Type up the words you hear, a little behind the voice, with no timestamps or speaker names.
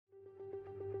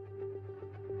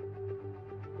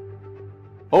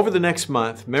Over the next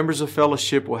month, members of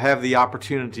fellowship will have the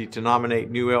opportunity to nominate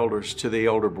new elders to the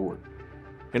elder board.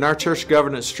 In our church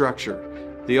governance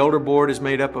structure, the elder board is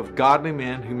made up of godly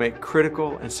men who make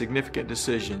critical and significant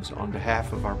decisions on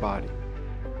behalf of our body.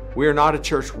 We are not a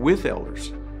church with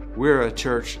elders. We're a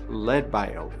church led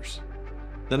by elders.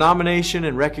 The nomination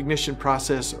and recognition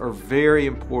process are very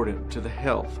important to the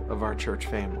health of our church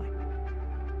family.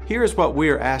 Here is what we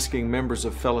are asking members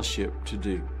of fellowship to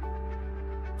do.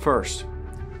 First,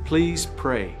 please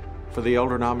pray for the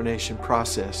elder nomination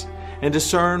process and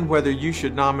discern whether you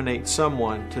should nominate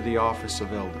someone to the office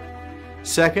of elder.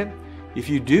 Second, if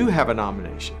you do have a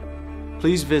nomination,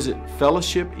 please visit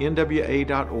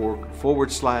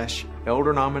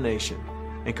fellowshipnwa.org/elder nomination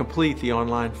and complete the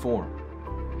online form.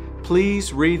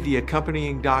 Please read the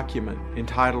accompanying document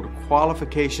entitled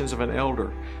Qualifications of an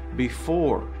Elder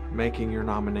before making your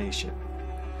nomination.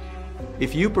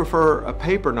 If you prefer a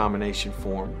paper nomination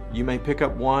form, you may pick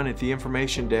up one at the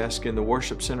information desk in the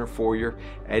Worship Center foyer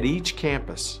at each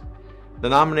campus. The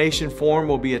nomination form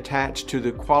will be attached to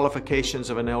the Qualifications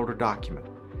of an Elder document.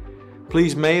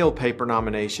 Please mail paper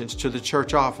nominations to the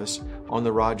church office on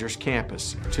the Rogers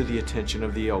campus to the attention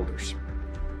of the elders.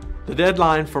 The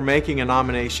deadline for making a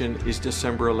nomination is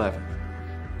December 11th.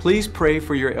 Please pray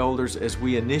for your elders as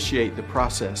we initiate the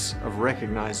process of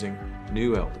recognizing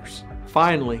new elders.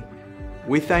 Finally,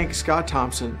 we thank Scott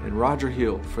Thompson and Roger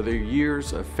Hill for their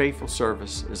years of faithful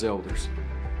service as elders.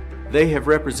 They have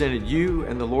represented you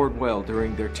and the Lord well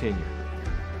during their tenure.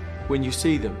 When you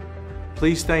see them,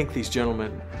 please thank these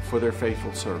gentlemen for their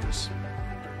faithful service.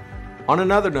 On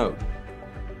another note,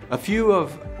 a few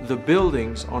of the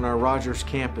buildings on our Rogers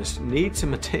campus need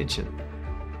some attention.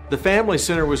 The Family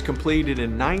Center was completed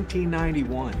in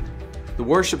 1991. The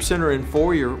Worship Center and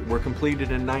foyer were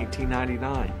completed in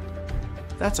 1999.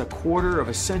 That's a quarter of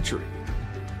a century.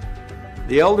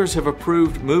 The elders have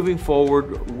approved moving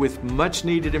forward with much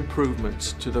needed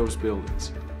improvements to those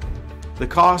buildings. The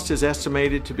cost is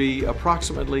estimated to be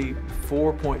approximately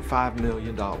 $4.5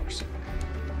 million.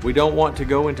 We don't want to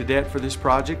go into debt for this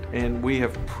project, and we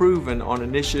have proven on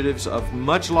initiatives of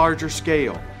much larger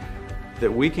scale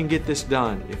that we can get this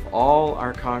done if all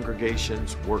our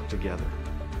congregations work together.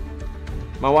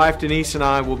 My wife Denise and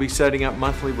I will be setting up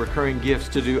monthly recurring gifts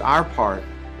to do our part,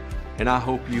 and I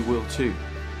hope you will too.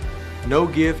 No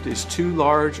gift is too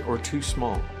large or too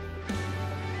small.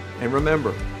 And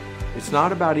remember, it's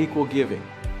not about equal giving,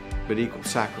 but equal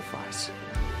sacrifice.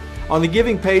 On the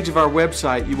giving page of our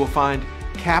website, you will find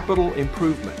capital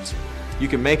improvements. You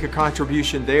can make a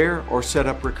contribution there or set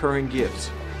up recurring gifts.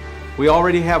 We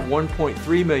already have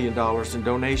 $1.3 million in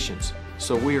donations,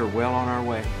 so we are well on our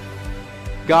way.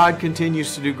 God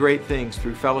continues to do great things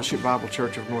through Fellowship Bible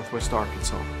Church of Northwest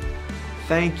Arkansas.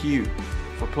 Thank you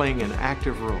for playing an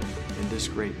active role in this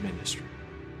great ministry.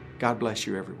 God bless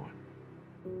you, everyone.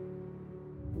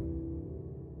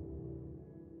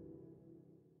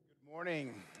 Good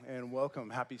morning and welcome.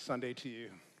 Happy Sunday to you.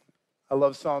 I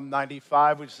love Psalm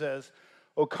 95, which says,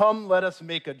 "O come, let us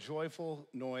make a joyful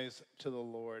noise to the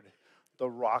Lord, the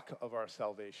rock of our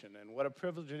salvation." And what a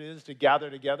privilege it is to gather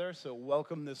together, so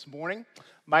welcome this morning.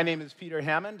 My name is Peter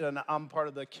Hammond, and I'm part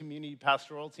of the community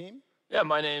pastoral team. Yeah,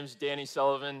 my name's Danny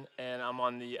Sullivan, and I'm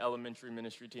on the elementary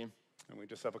ministry team. And we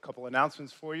just have a couple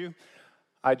announcements for you.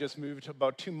 I just moved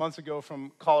about 2 months ago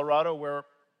from Colorado, where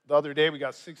the other day we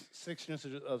got six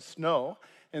inches of snow.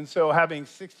 And so having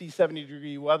 60,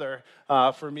 70-degree weather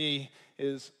for me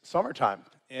is summertime.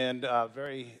 And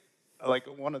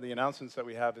one of the announcements that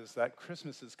we have is that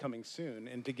Christmas is coming soon.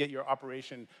 And to get your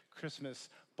Operation Christmas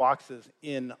boxes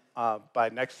in by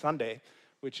next Sunday,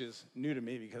 which is new to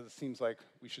me because it seems like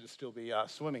we should still be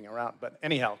swimming around. But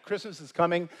anyhow, Christmas is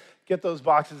coming. Get those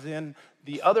boxes in.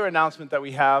 The other announcement that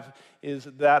we have is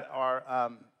that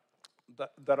our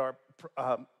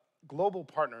global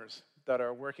partners that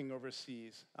are working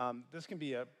overseas, this can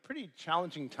be a pretty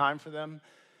challenging time for them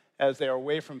as they are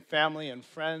away from family and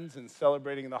friends and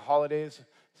celebrating the holidays,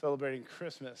 celebrating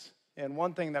Christmas. And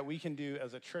one thing that we can do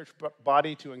as a church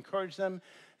body to encourage them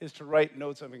is to write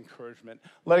notes of encouragement,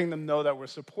 letting them know that we're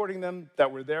supporting them,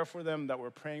 that we're there for them, that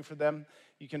we're praying for them.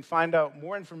 You can find out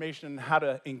more information on how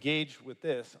to engage with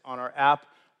this on our app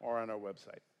or on our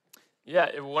website.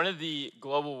 Yeah, one of the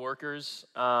global workers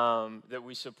that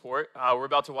we support, we're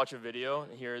about to watch a video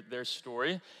and hear their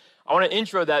story. I want to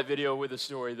intro that video with a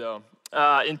story, though.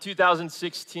 In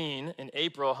 2016, in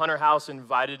April, Hunter House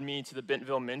invited me to the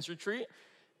Bentonville Men's Retreat.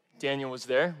 Daniel was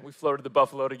there. We floated the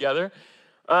Buffalo together.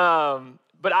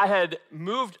 But I had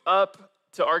moved up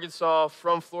to Arkansas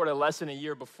from Florida less than a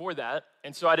year before that,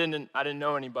 and so I didn't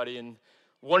know anybody. And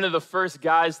one of the first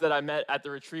guys that I met at the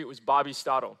retreat was Bobby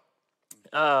Stottle.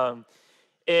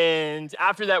 And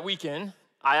after that weekend,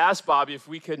 I asked Bobby if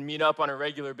we could meet up on a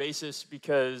regular basis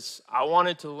because I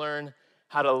wanted to learn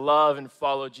how to love and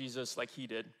follow Jesus like he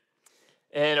did.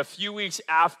 And a few weeks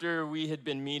after we had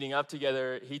been meeting up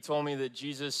together, he told me that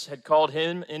Jesus had called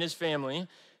him and his family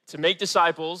to make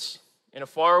disciples in a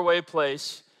faraway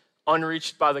place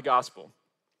unreached by the gospel.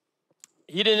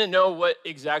 He didn't know what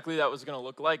exactly that was going to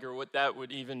look like or what that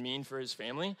would even mean for his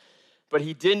family, but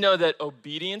he did know that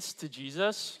obedience to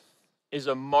Jesus is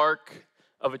a mark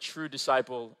of a true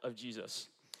disciple of Jesus.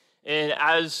 And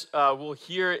as we'll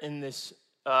hear in this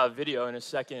video in a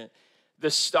second, the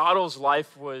Stottles'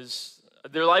 life was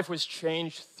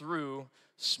changed through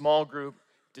small group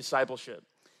discipleship.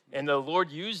 And the Lord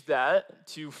used that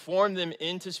to form them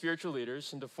into spiritual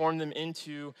leaders and to form them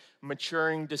into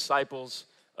maturing disciples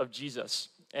of Jesus.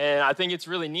 And I think it's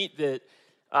really neat that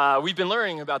we've been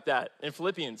learning about that in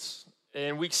Philippians.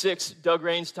 In week 6, Doug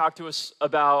Raines talked to us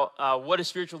about what a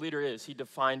spiritual leader is. He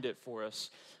defined it for us.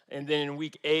 And then in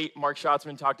week 8, Mark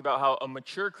Schatzman talked about how a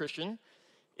mature Christian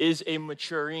is a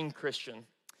maturing Christian.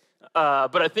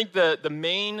 But I think the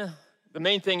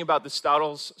main thing about the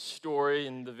Stottles story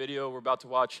in the video we're about to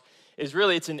watch is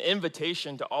really it's an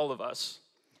invitation to all of us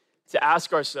to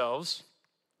ask ourselves,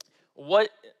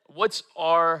 what's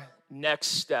our next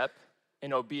step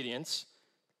in obedience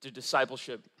to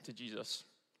discipleship to Jesus?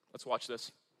 Let's watch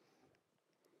this.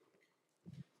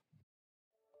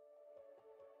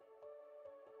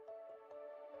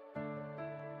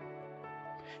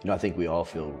 I think we all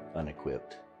feel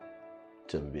unequipped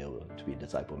to be able to be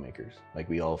disciple makers. Like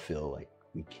we all feel like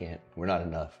we're not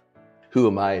enough. Who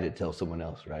am I to tell someone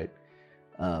else, right?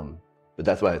 But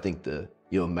that's why I think the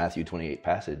Matthew 28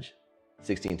 passage,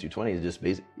 16 through 20 is just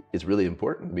basic. It's really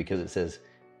important because it says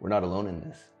we're not alone in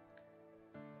this.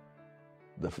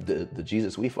 The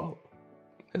Jesus we follow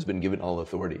has been given all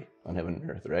authority on heaven and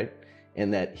earth, right?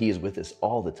 And that he is with us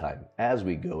all the time as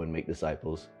we go and make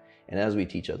disciples and as we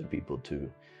teach other people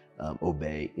to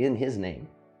obey in his name,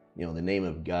 the name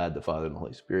of God, the Father, and the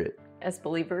Holy Spirit. As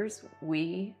believers,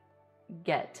 we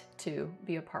get to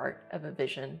be a part of a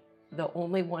vision, the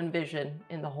only one vision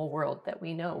in the whole world that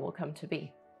we know will come to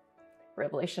be.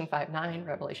 Revelation 5:9,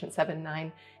 Revelation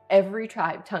 7:9, every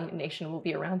tribe, tongue, and nation will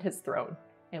be around his throne,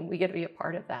 and we get to be a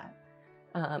part of that.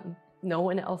 No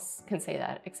one else can say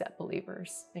that except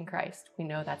believers in Christ. We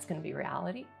know that's going to be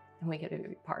reality, and we get to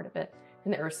be part of it.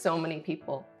 And there are so many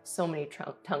people, so many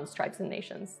tongues, tribes, and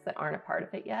nations that aren't a part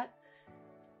of it yet.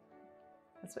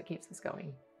 That's what keeps us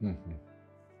going. Mm-hmm.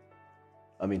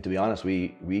 I mean, to be honest,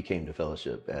 we came to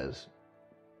fellowship as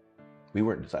we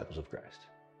weren't disciples of Christ.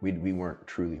 We weren't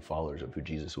truly followers of who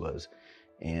Jesus was.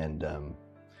 And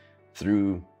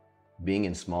through being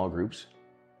in small groups,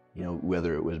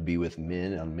 whether it would be with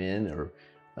men on men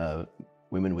or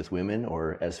women with women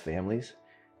or as families,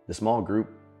 the small group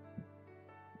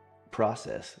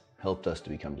process helped us to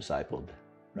become discipled,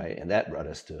 right? And that brought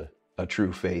us to a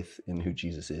true faith in who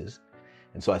Jesus is.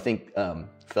 And so I think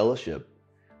fellowship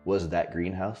was that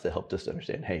greenhouse that helped us to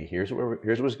understand, hey, here's what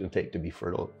it's going to take to be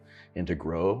fertile and to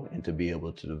grow and to be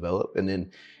able to develop. And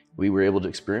then we were able to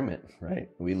experiment, right?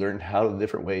 We learned how the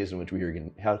different ways in which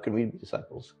how can we be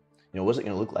disciples? What's it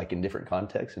going to look like in different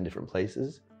contexts, in different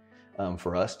places,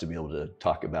 for us to be able to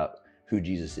talk about who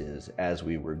Jesus is as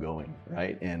we were going,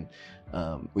 right? And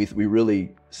we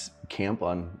really camp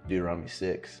on Deuteronomy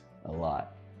 6 a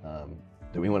lot,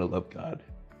 that we want to love God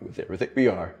with everything we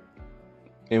are,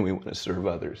 and we want to serve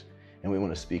others, and we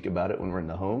want to speak about it when we're in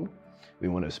the home. We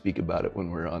want to speak about it when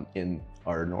we're in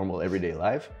our normal everyday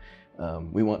life.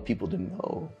 We want people to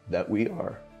know that we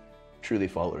are truly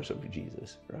followers of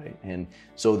Jesus, right? And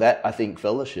so that, I think,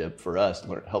 fellowship for us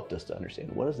helped us to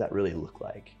understand, what does that really look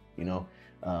like?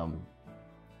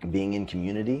 Being in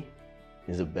community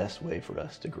is the best way for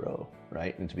us to grow,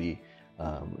 right? And to be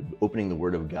opening the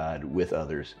Word of God with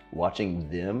others, watching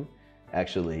them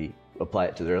actually apply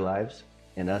it to their lives,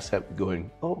 and us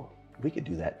going, oh, we could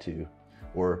do that too.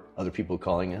 Or other people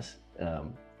calling us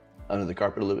under the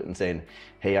carpet a little bit and saying,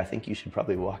 hey, I think you should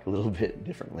probably walk a little bit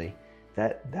differently.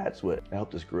 That's what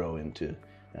helped us grow into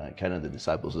kind of the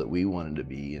disciples that we wanted to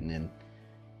be, and then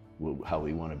how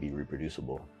we want to be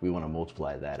reproducible. We want to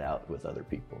multiply that out with other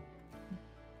people.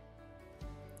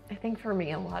 I think for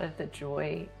me, a lot of the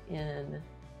joy in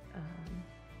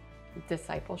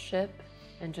discipleship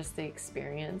and just the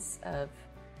experience of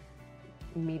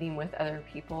meeting with other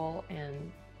people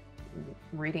and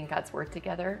reading God's Word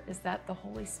together is that the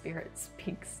Holy Spirit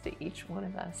speaks to each one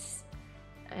of us.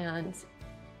 And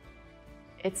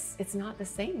it's not the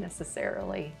same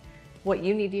necessarily. What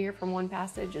you need to hear from one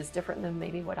passage is different than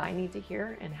maybe what I need to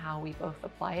hear, and how we both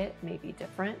apply it may be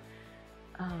different.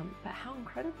 But how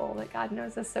incredible that God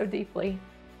knows us so deeply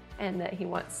and that he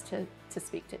wants to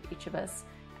speak to each of us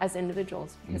as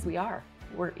individuals, because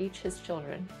we're each his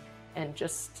children. And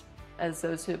just as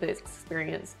those who have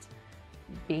experienced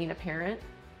being a parent,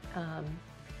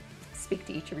 speak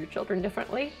to each of your children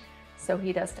differently, so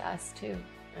he does to us too.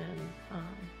 And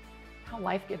how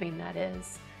life-giving that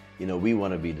is. You know, we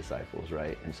want to be disciples,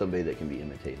 right? And somebody that can be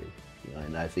imitated. You know,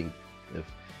 and I think if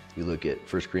you look at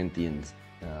 1 Corinthians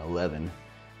 11,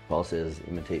 Paul says,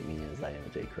 imitate me as I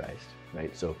imitate Christ,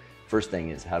 right? So first thing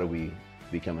is, how do we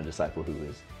become a disciple who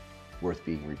is worth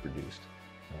being reproduced?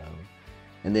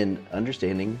 And then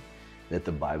understanding that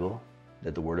the Bible,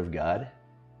 that the Word of God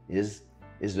is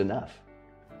enough.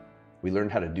 We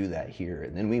learned how to do that here,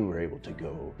 and then we were able to go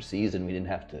overseas, and we didn't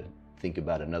have to think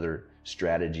about another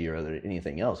strategy or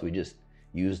anything else. We just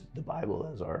used the Bible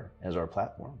as our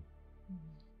platform.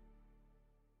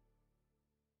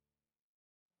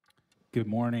 Good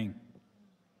morning.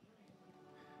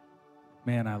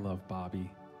 Man, I love Bobby.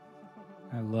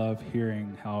 I love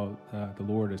hearing how the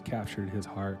Lord has captured his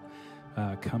heart,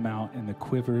 come out in the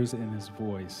quivers in his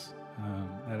voice.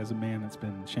 That is a man that's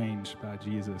been changed by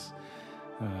Jesus.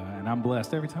 And I'm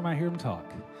blessed every time I hear him talk.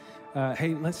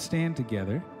 Hey, let's stand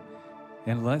together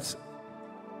and let's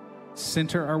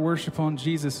center our worship on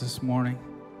Jesus this morning.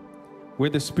 Where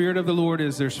the Spirit of the Lord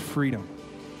is, there's freedom.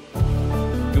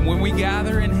 And when we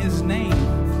gather in his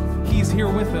name, he's here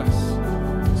with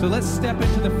us. So let's step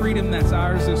into the freedom that's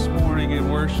ours this morning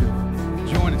and worship.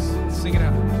 Join us. Sing it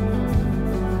out.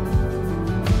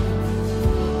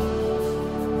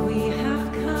 We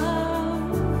have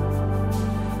come,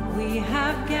 we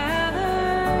have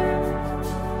gathered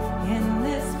in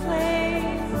this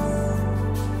place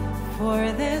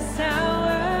for this hour.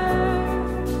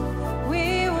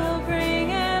 We will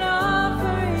bring an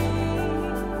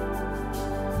offering,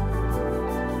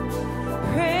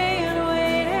 pray and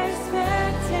wait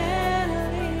expectantly.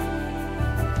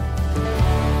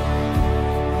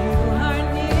 You are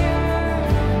near.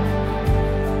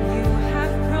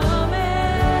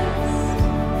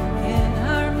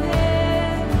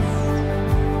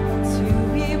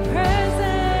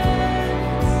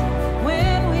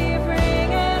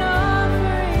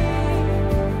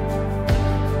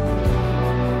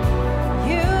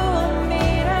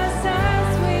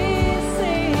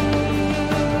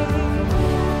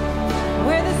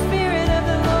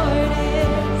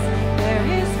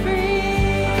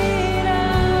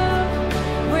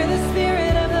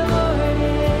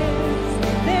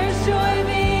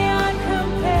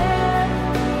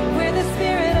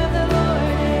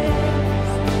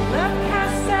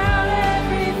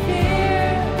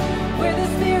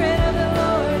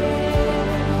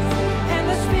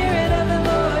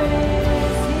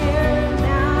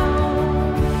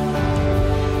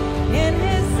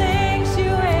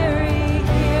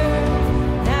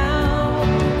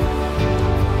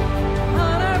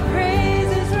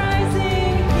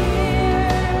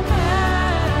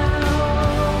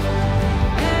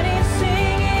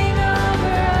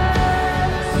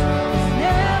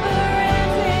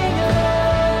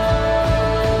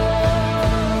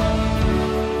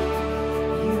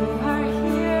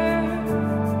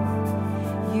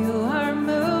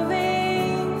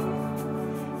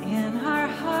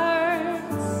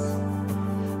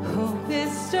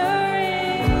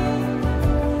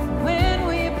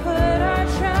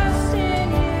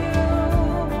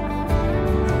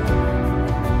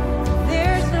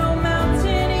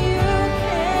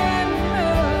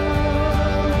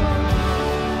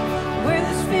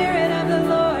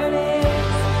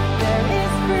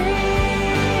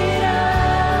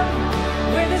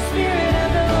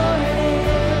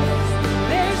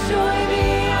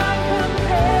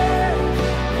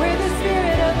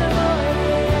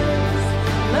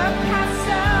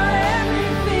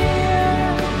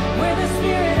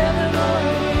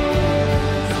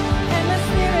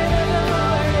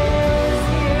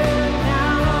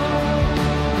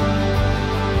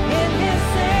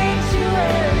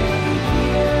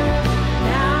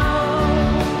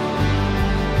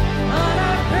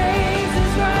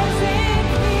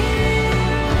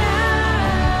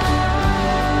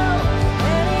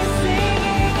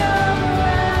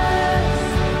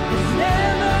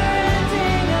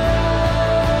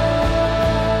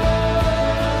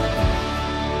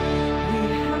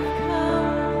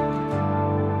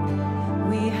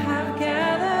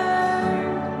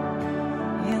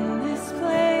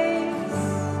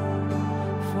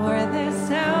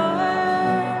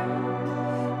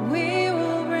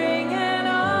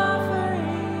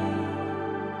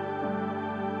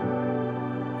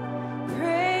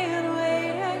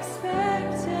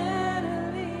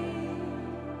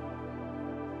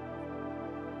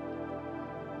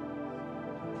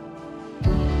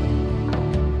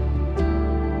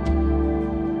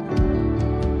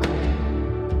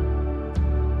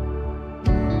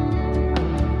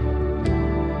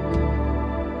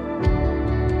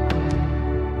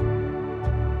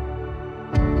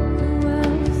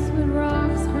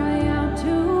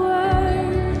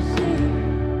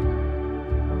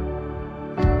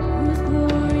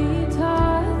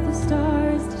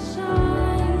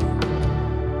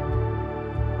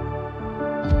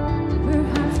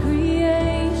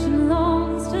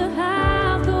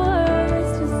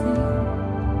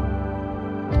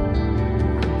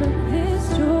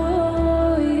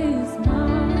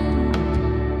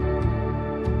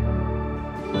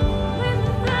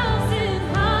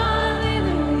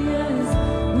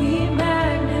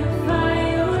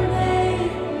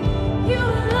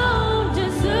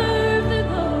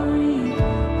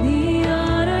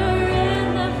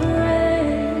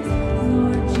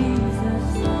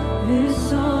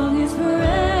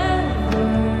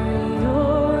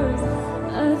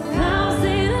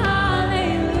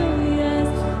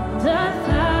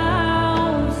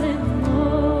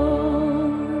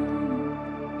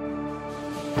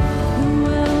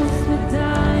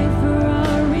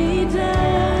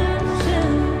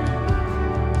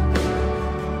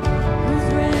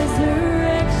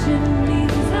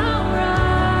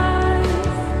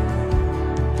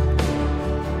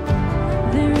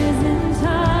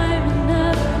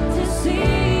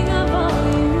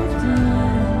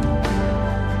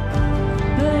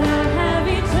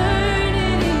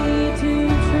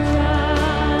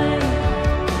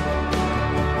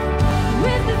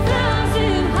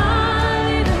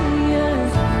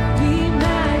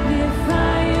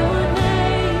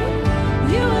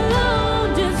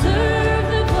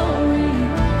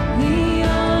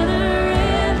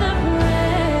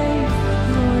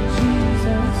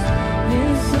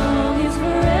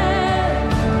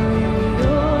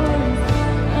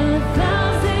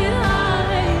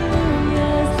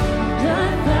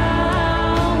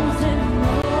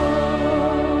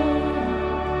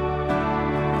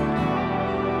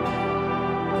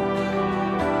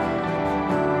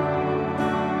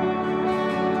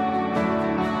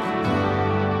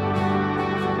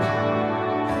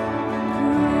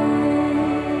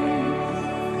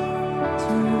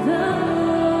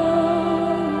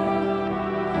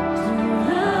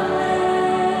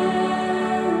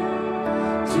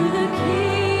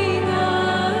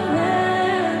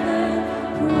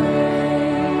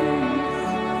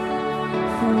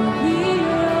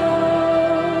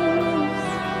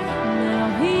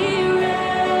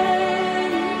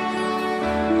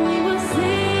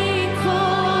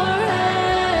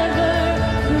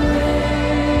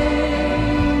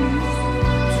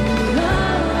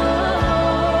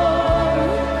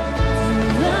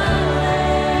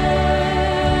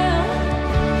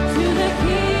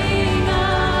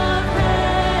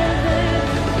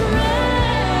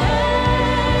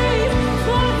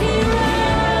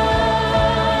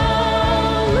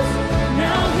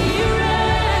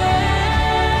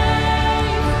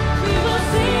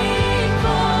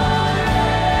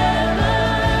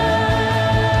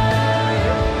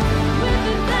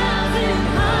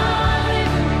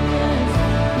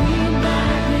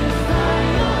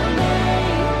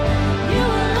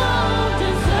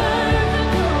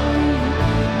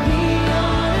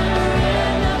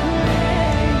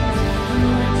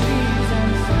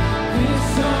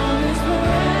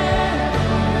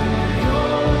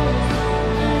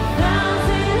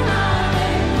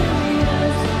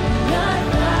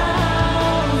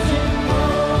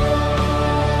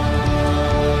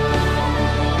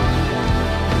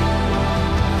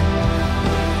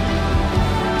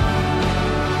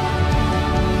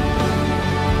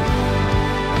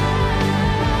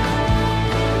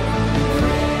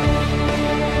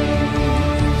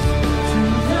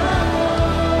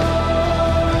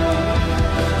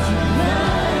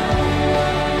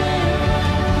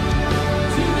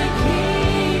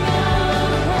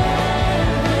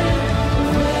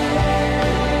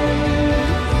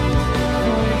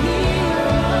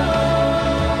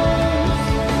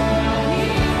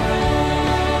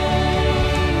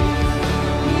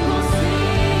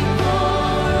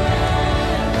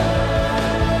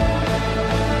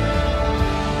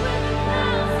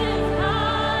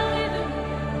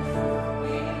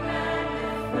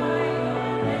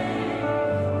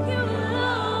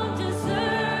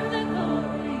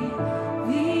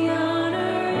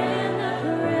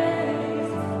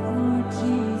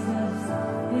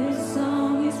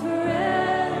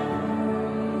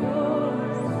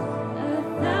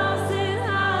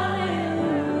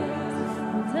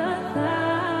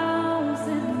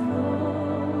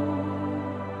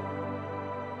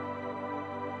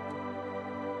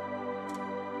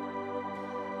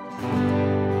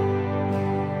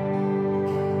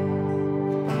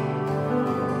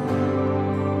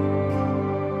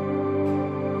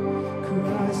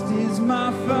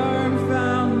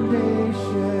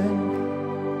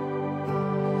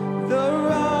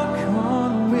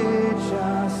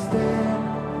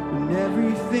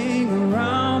 everything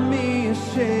around me is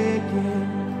shaking.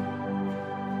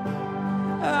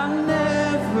 I've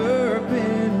never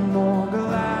been more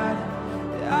glad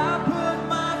that I put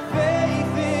my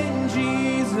faith in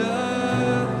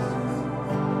Jesus,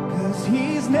 'cause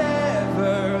he's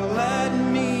never let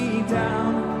me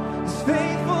down. He's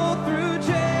faithful through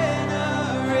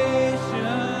generations.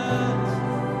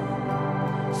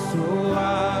 So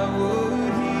why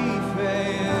would he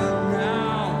fail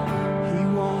now? He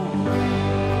won't.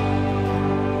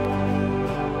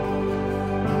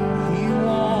 He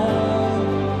won't.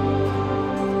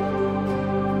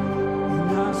 And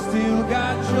I've still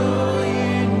got joy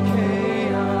in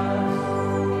chaos.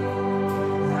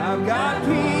 I've got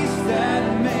peace that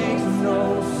makes no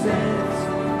sense.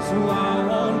 So I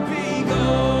won't be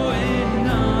going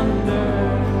under.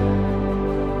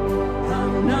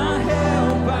 I'm not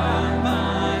held by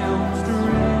my own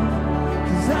strength,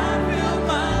 'cause I built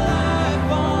my life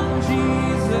on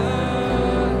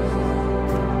Jesus,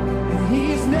 and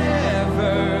he's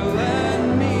never let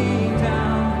me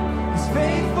down. He's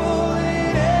faithful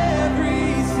in every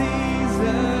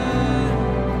season.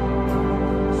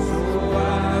 So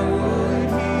why would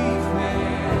he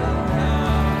fail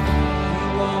now? He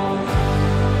won't.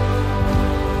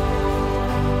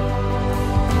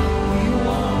 He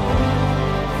won't.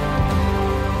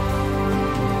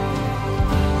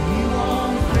 He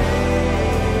won't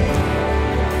fail.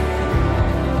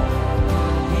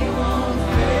 He won't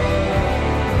fail.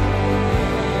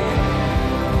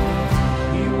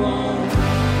 He won't.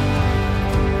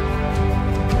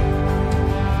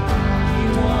 He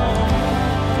won't.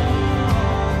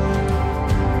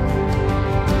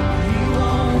 He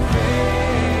won't fail.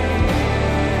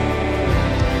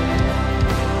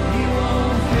 He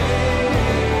won't fail.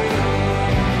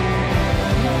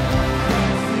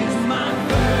 This is my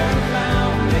firm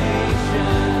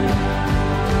foundation,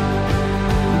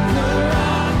 the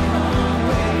rock on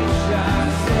which I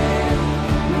stand.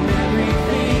 When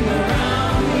everything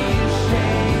around me is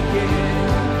shaking,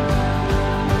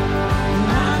 and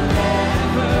I've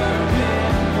never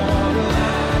been more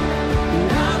glad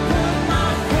that I put my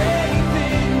faith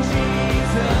in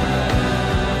Jesus,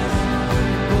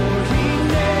 for he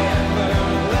never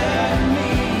let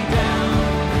me down.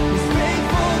 He's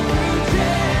faithful through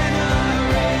generations.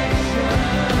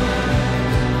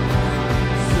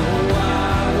 So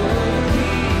why would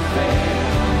he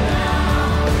fail now?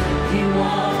 He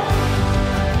won't.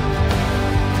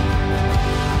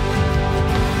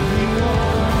 He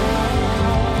won't.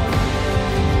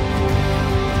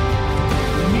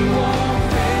 He won't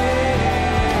fail.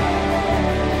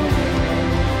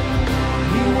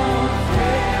 He won't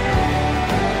fail.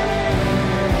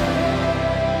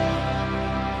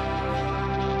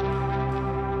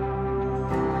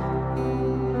 He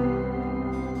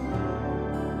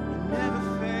never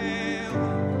failed.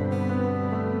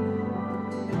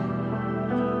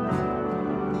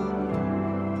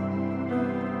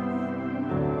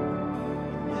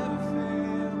 Never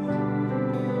failed.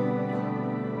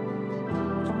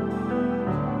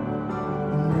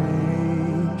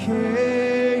 Rain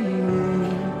came in,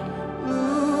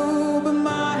 blew, but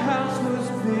my house was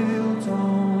built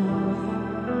on.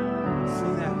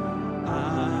 See that?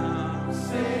 I'm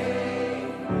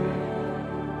safe.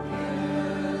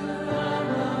 I'm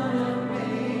gonna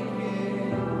make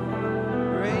it.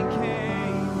 Rain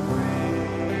came,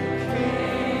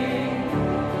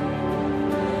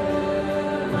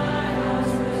 my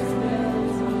house was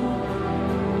built on.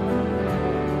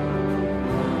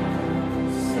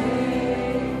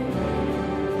 Safe.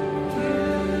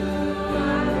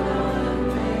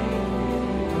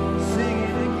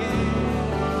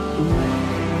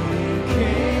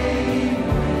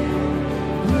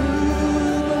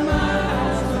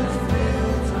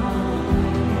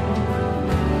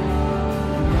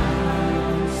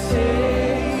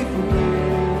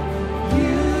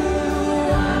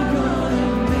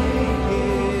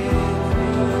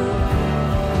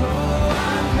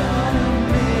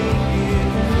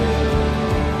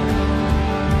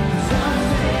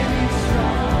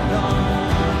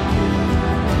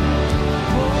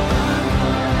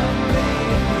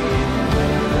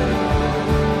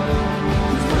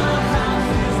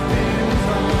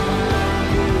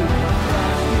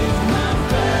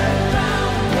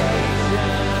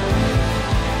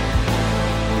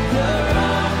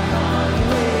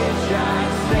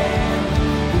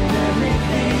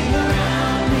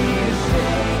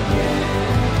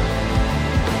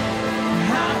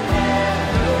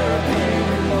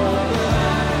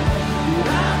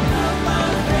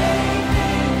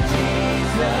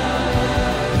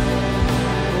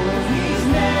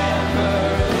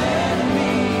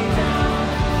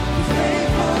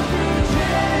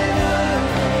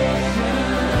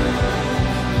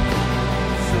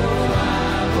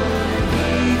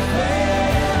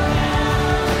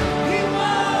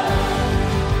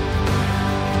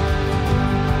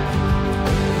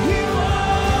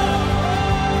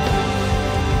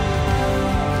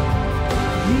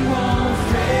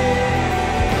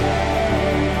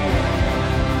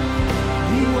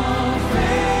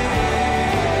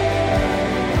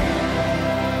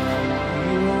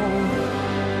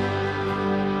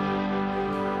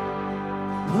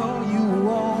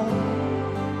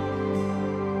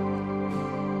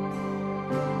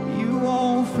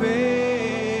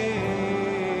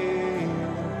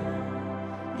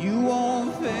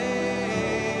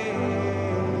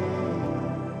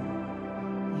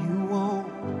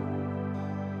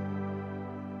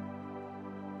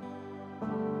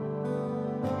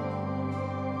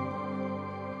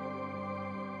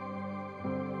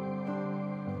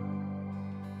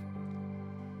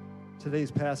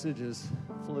 Today's passage is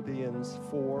Philippians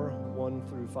 4, 1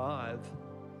 through 5.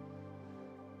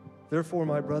 Therefore,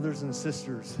 my brothers and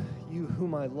sisters, you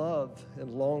whom I love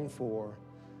and long for,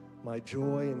 my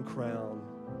joy and crown,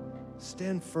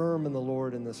 stand firm in the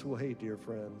Lord in this way, dear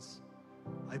friends.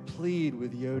 I plead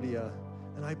with Euodia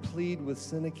and I plead with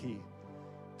Syntyche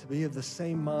to be of the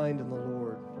same mind in the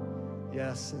Lord.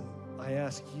 Yes, and I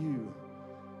ask you,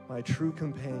 my true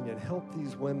companion, help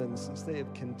these women since they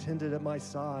have contended at my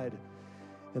side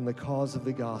in the cause of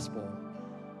the gospel,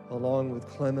 along with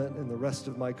Clement and the rest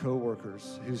of my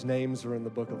co-workers whose names are in the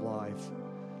book of life.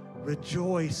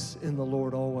 Rejoice in the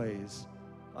Lord always.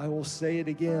 I will say it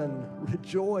again,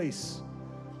 rejoice.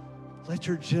 Let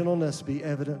your gentleness be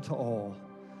evident to all.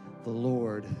 The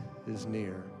Lord is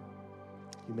near.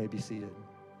 You may be seated.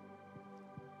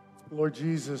 Lord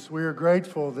Jesus, we are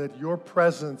grateful that your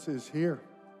presence is here.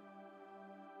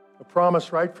 A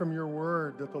promise right from your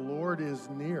word that the Lord is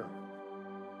near.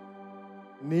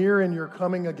 Near in your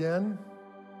coming again.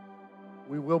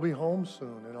 We will be home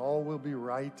soon and all will be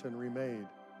right and remade.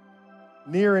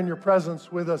 Near in your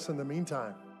presence with us in the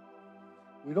meantime.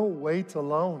 We don't wait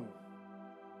alone.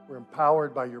 We're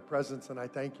empowered by your presence, and I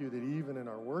thank you that even in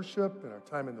our worship and our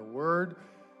time in the Word,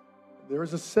 there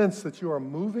is a sense that you are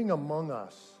moving among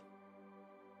us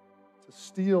to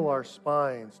steel our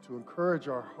spines, to encourage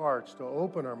our hearts, to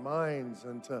open our minds,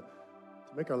 and to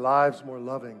make our lives more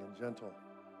loving and gentle.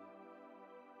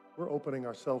 We're opening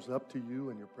ourselves up to you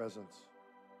in your presence,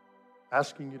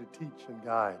 asking you to teach and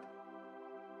guide.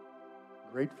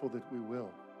 Grateful that we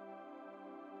will.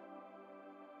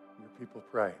 Your people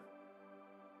pray.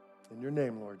 In your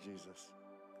name, Lord Jesus.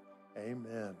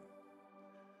 Amen.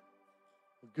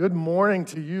 Good morning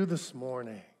to you this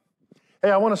morning.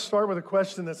 Hey, I want to start with a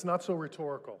question that's not so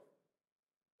rhetorical.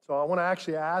 So I want to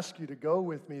actually ask you to go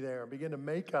with me there and begin to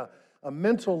make a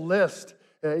mental list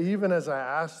even as I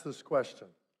ask this question.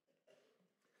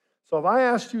 So if I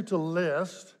asked you to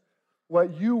list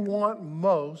what you want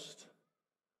most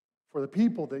for the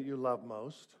people that you love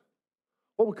most,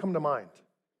 what would come to mind?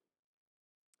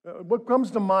 What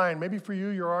comes to mind? Maybe for you,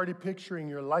 you're already picturing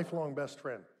your lifelong best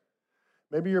friend.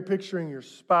 Maybe you're picturing your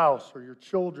spouse or your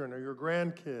children or your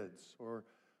grandkids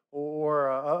or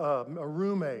a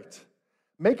roommate.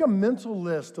 Make a mental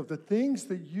list of the things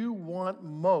that you want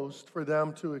most for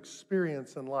them to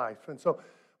experience in life. And so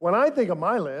when I think of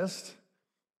my list,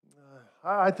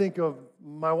 I think of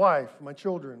my wife, my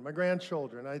children, my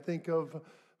grandchildren. I think of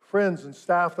friends and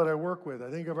staff that I work with. I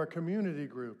think of our community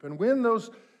group. And when those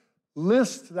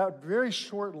list, that very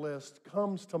short list,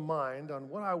 comes to mind on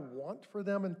what I want for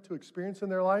them and to experience in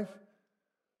their life,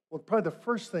 well, probably the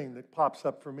first thing that pops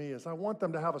up for me is I want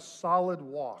them to have a solid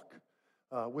walk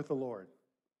with the Lord.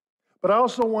 But I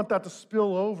also want that to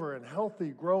spill over in healthy,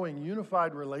 growing,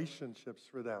 unified relationships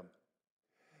for them.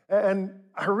 And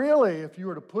I really, if you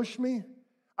were to push me,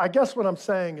 I guess what I'm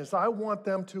saying is I want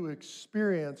them to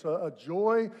experience a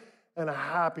joy and a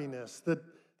happiness that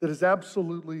is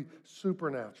absolutely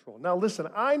supernatural. Now listen,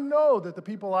 I know that the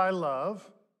people I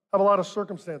love have a lot of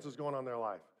circumstances going on in their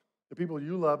life. The people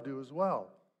you love do as well.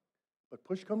 But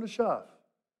push come to shove,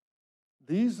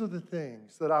 these are the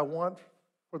things that I want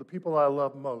for the people I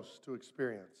love most to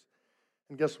experience.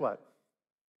 And guess what?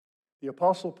 The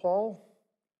Apostle Paul,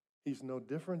 he's no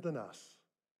different than us.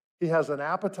 He has an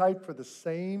appetite for the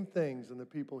same things in the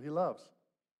people he loves.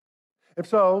 And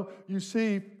so you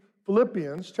see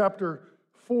Philippians chapter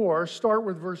 4, start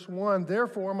with verse 1.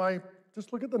 Therefore,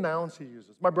 just look at the nouns he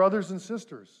uses. My brothers and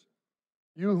sisters,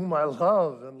 you whom I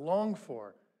love and long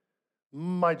for,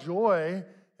 my joy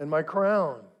and my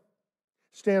crown.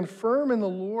 Stand firm in the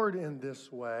Lord in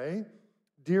this way,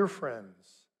 dear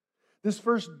friends. This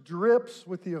verse drips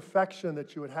with the affection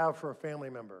that you would have for a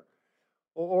family member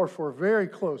or for very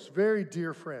close, very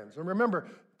dear friends. And remember,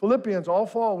 Philippians, all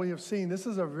fall we have seen, this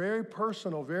is a very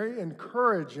personal, very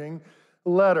encouraging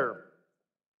letter.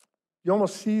 You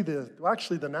almost see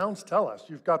actually the nouns tell us.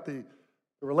 You've got the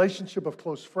relationship of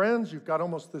close friends. You've got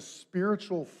almost this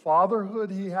spiritual fatherhood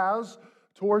he has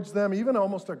towards them, even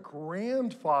almost a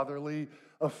grandfatherly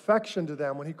affection to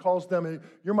them when he calls them,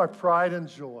 you're my pride and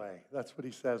joy. That's what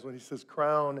he says when he says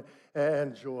crown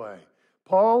and joy.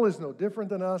 Paul is no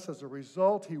different than us. As a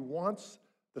result, he wants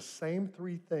the same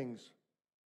three things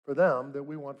for them that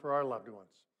we want for our loved ones.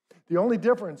 The only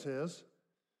difference is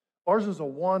ours is a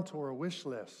want or a wish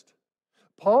list.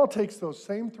 Paul takes those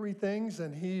same three things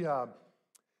and he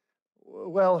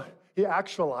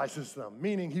actualizes them,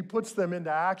 meaning he puts them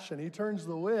into action. He turns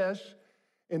the wish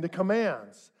into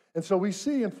commands. And so we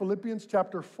see in Philippians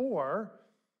chapter 4,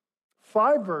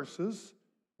 5 verses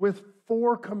with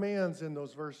 4 commands in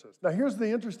those verses. Now, here's the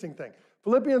interesting thing.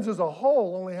 Philippians as a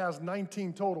whole only has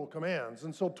 19 total commands.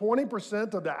 And so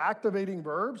 20% of the activating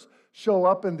verbs show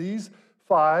up in these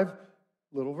 5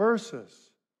 little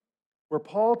verses, where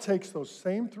Paul takes those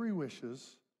same 3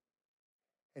 wishes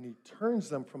and he turns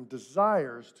them from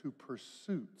desires to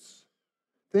pursuits,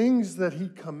 things that he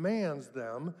commands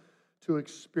them to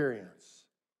experience.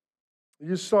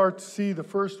 You start to see the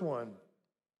first one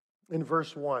in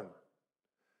verse 1.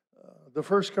 The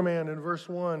first command in verse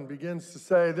 1 begins to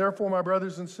say, "Therefore, my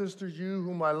brothers and sisters, you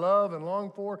whom I love and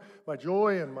long for, my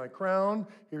joy and my crown,"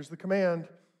 here's the command,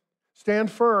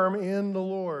 "stand firm in the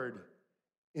Lord.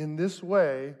 In this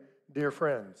way, dear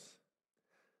friends."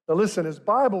 Now listen, as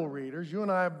Bible readers, you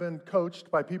and I have been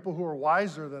coached by people who are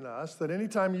wiser than us, that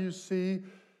anytime you see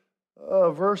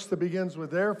a verse that begins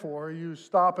with therefore, you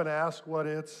stop and ask what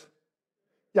it's.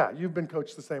 Yeah, you've been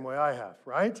coached the same way I have,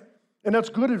 right? And that's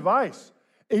good advice.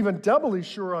 Even doubly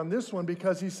sure on this one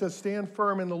because he says, stand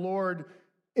firm in the Lord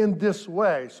in this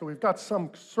way. So we've got some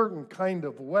certain kind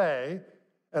of way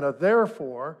and a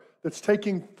therefore that's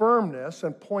taking firmness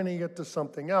and pointing it to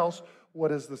something else.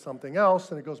 What is the something else?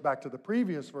 And it goes back to the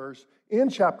previous verse in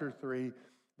chapter 3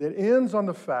 that ends on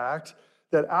the fact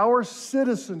that our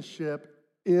citizenship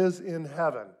is in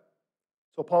heaven.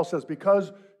 So Paul says,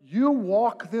 because you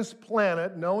walk this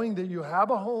planet knowing that you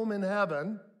have a home in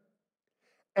heaven,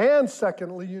 and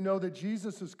secondly, you know that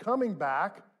Jesus is coming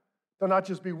back to not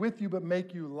just be with you, but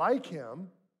make you like him.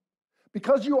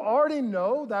 Because you already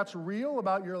know that's real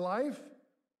about your life,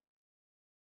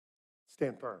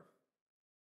 stand firm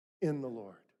in the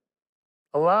Lord.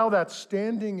 Allow that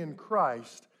standing in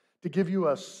Christ to give you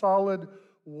a solid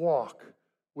walk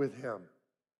with him.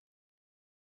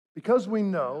 Because we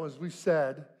know, as we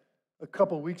said a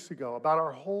couple weeks ago, about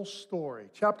our whole story.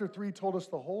 Chapter 3 told us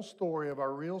the whole story of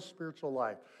our real spiritual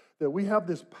life, that we have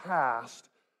this past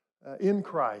in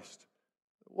Christ.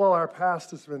 Well, our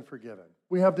past has been forgiven.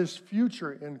 We have this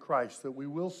future in Christ that we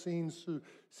will see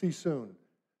soon,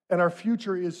 and our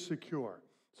future is secure.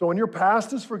 So when your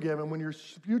past is forgiven, when your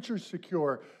future is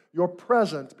secure, your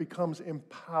present becomes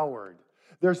empowered.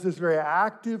 There's this very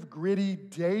active, gritty,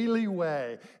 daily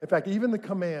way. In fact, even the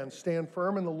command, stand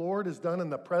firm in the Lord, is done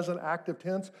in the present active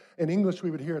tense. In English,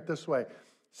 we would hear it this way.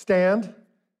 Stand,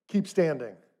 keep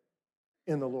standing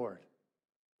in the Lord.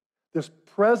 This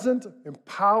present,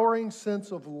 empowering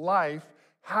sense of life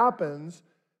happens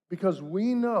because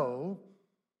we know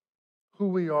who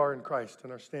we are in Christ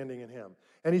and are standing in him.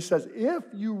 And he says, if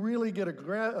you really get a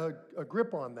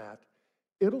grip on that,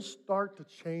 it'll start to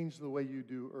change the way you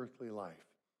do earthly life.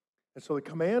 And so the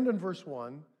command in verse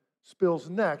 1 spills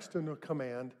next into a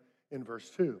command in verse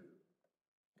 2.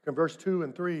 And verse 2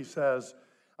 and 3 says,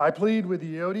 I plead with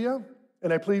Euodia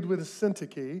and I plead with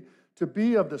Syntyche to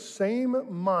be of the same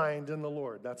mind in the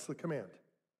Lord. That's the command.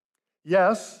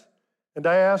 Yes, and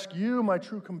I ask you, my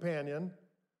true companion,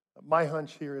 my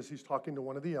hunch here is he's talking to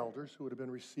one of the elders who would have been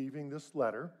receiving this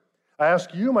letter. I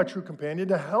ask you, my true companion,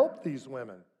 to help these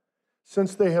women,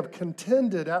 since they have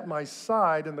contended at my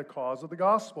side in the cause of the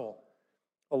gospel,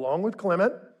 along with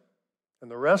Clement and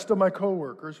the rest of my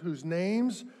co-workers whose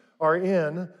names are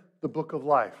in the book of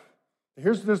life.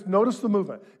 Here's this, notice the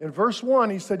movement. In verse 1,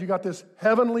 he said you got this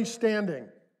heavenly standing,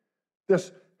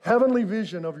 this heavenly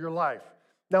vision of your life.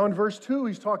 Now in verse 2,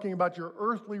 he's talking about your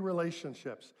earthly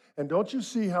relationships. And don't you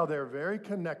see how they're very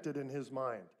connected in his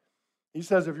mind? He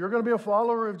says if you're going to be a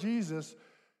follower of Jesus,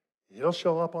 it'll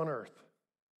show up on earth.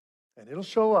 And it'll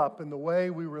show up in the way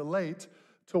we relate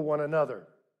to one another.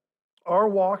 Our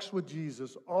walks with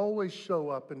Jesus always show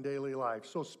up in daily life.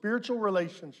 So spiritual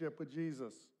relationship with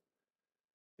Jesus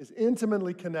is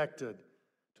intimately connected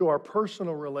to our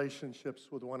personal relationships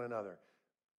with one another.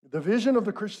 The vision of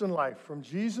the Christian life from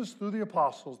Jesus through the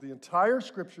apostles, the entire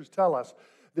scriptures tell us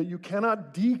that you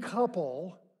cannot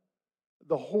decouple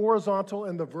the horizontal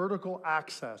and the vertical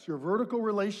access. Your vertical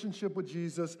relationship with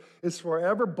Jesus is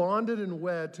forever bonded and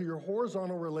wed to your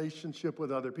horizontal relationship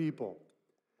with other people.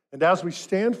 And as we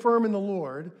stand firm in the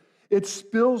Lord, it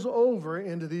spills over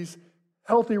into these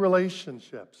healthy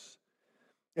relationships.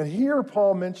 And here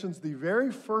Paul mentions the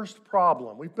very first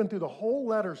problem. We've been through the whole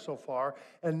letter so far,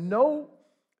 and no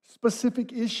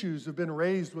specific issues have been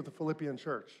raised with the Philippian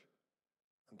church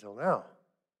until now.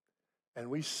 And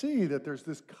we see that there's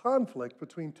this conflict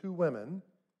between two women,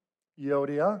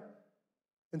 Euodia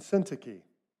and Syntyche.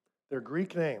 They're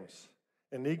Greek names.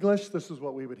 In English, this is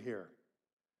what we would hear.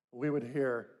 We would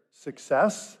hear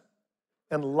success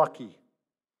and lucky.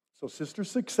 So Sister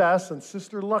Success and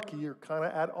Sister Lucky are kind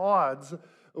of at odds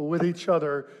with each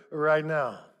other right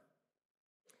now.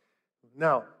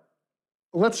 Now,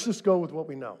 let's just go with what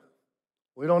we know.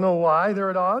 We don't know why they're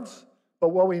at odds, but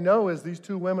what we know is these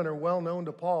two women are well known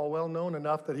to Paul, well known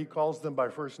enough that he calls them by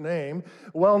first name,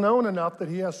 well known enough that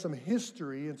he has some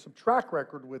history and some track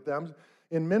record with them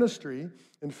in ministry.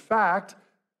 In fact,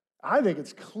 I think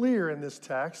it's clear in this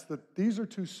text that these are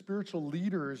two spiritual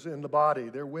leaders in the body.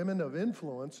 They're women of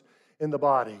influence in the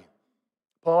body.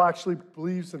 Paul actually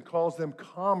believes and calls them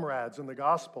comrades in the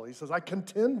gospel. He says, I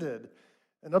contended.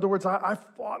 In other words, I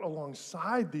fought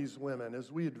alongside these women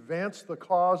as we advanced the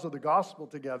cause of the gospel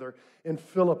together in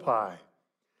Philippi.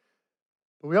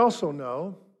 But we also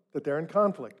know that they're in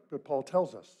conflict, but Paul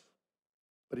tells us.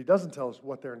 But he doesn't tell us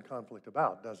what they're in conflict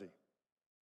about, does he?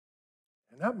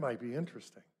 And that might be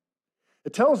interesting.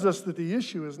 It tells us that the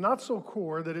issue is not so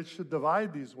core that it should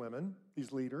divide these women,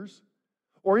 these leaders,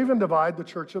 or even divide the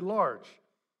church at large.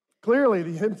 Clearly,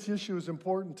 the issue is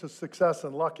important to Success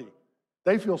and Lucky.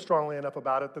 They feel strongly enough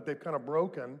about it that they've kind of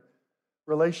broken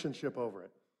relationship over it.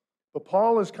 But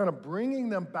Paul is kind of bringing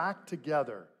them back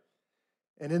together.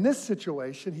 And in this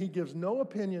situation, he gives no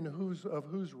opinion of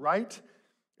who's right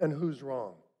and who's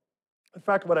wrong. In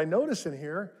fact, what I notice in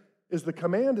here is the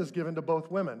command is given to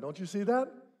both women. Don't you see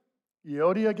that?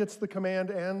 Euodia gets the command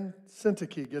and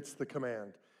Syntyche gets the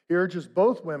command. He urges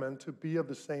both women to be of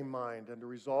the same mind and to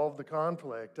resolve the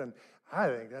conflict. And I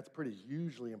think that's pretty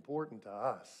hugely important to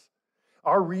us.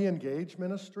 Our re-engage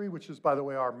ministry, which is, by the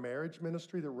way, our marriage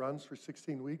ministry that runs for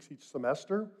 16 weeks each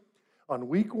semester, on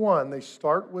week 1, they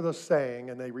start with a saying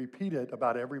and they repeat it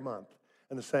about every month.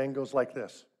 And the saying goes like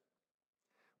this.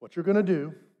 What you're going to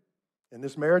do in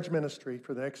this marriage ministry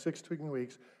for the next 16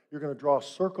 weeks, you're going to draw a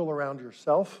circle around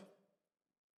yourself,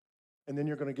 and then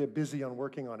you're going to get busy on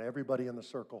working on everybody in the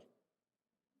circle.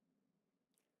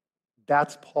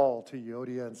 That's Paul to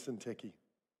Euodia and Syntyche.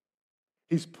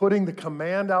 He's putting the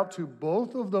command out to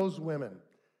both of those women.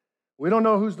 We don't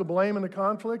know who's to blame in the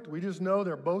conflict. We just know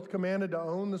they're both commanded to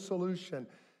own the solution.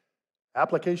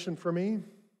 Application for me,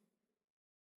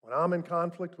 when I'm in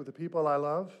conflict with the people I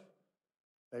love,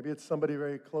 maybe it's somebody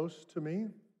very close to me.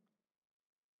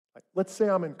 Let's say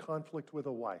I'm in conflict with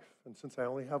a wife, and since I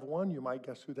only have one, you might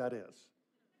guess who that is.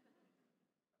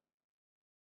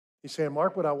 He's saying,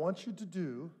 Mark, what I want you to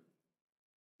do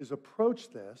is approach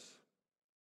this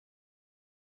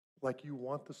like you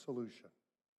want the solution,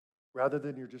 rather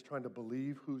than you're just trying to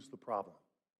believe who's the problem.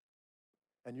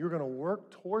 And you're going to work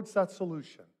towards that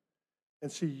solution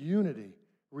and see unity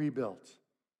rebuilt.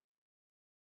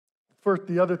 First,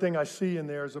 the other thing I see in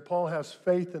there is that Paul has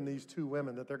faith in these two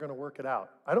women that they're going to work it out.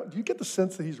 Do you get the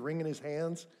sense that he's wringing his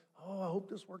hands? Oh, I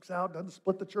hope this works out. Doesn't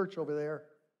split the church over there.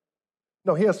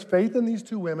 No, he has faith in these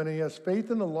two women, and he has faith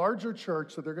in the larger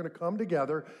church that they're going to come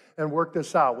together and work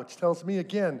this out, which tells me,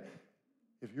 again,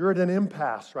 if you're at an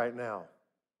impasse right now,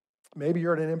 maybe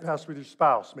you're at an impasse with your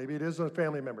spouse, maybe it is a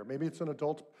family member, maybe it's an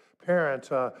adult parent,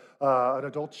 an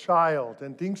adult child,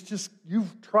 and things just,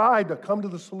 you've tried to come to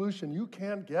the solution, you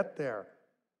can't get there.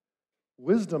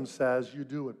 Wisdom says you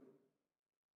do what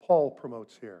Paul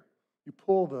promotes here. You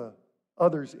pull the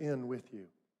others in with you.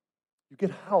 You get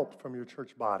help from your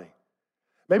church body.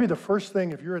 Maybe the first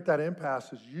thing, if you're at that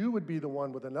impasse, is you would be the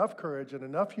one with enough courage and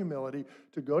enough humility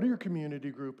to go to your community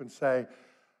group and say,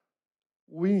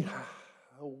 we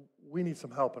need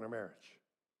some help in our marriage.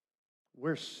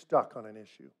 We're stuck on an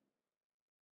issue.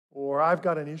 Or I've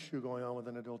got an issue going on with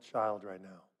an adult child right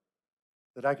now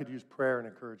that I could use prayer and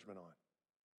encouragement on.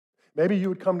 Maybe you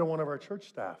would come to one of our church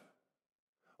staff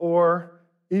or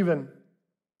even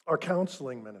our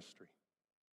counseling ministry.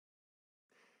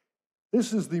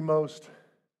 This is the most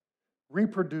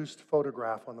reproduced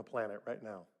photograph on the planet right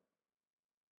now.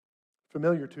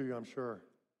 Familiar to you, I'm sure.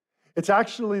 It's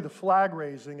actually the flag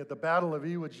raising at the Battle of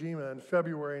Iwo Jima in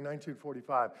February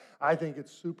 1945. I think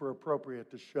it's super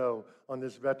appropriate to show on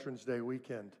this Veterans Day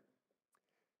weekend.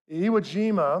 Iwo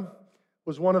Jima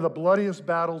was one of the bloodiest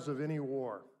battles of any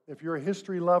war. If you're a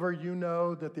history lover, you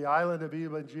know that the island of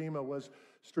Iwo Jima was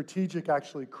strategic,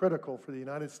 actually critical for the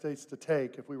United States to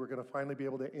take if we were going to finally be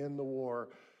able to end the war,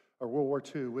 or World War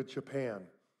II, with Japan.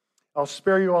 I'll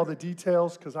spare you all the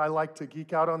details because I like to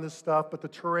geek out on this stuff, but the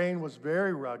terrain was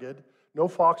very rugged. No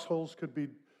foxholes could be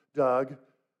dug.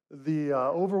 The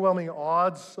overwhelming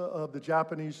odds of the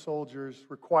Japanese soldiers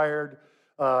required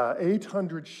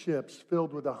 800 ships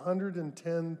filled with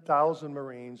 110,000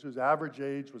 Marines whose average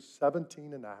age was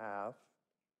 17 and a half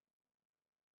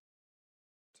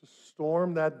to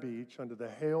storm that beach under the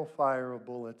hailfire of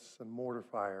bullets and mortar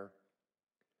fire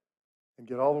and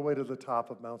get all the way to the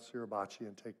top of Mount Suribachi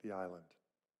and take the island.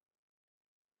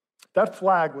 That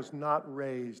flag was not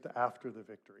raised after the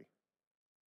victory.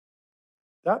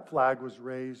 That flag was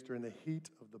raised during the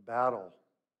heat of the battle.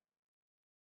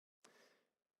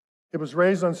 It was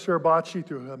raised on Suribachi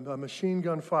through a machine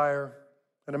gun fire,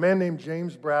 and a man named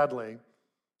James Bradley,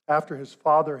 after his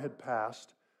father had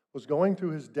passed, was going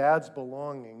through his dad's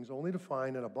belongings only to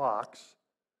find in a box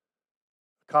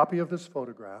a copy of this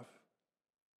photograph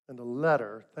and a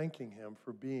letter thanking him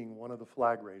for being one of the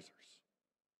flag raisers.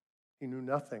 He knew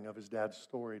nothing of his dad's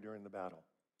story during the battle.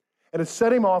 And it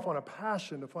set him off on a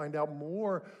passion to find out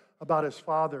more about his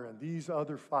father and these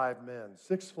other 5 men,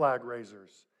 6 flag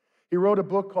raisers. He wrote a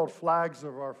book called Flags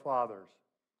of Our Fathers.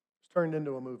 It's turned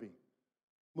into a movie.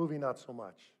 Movie, not so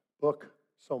much. Book,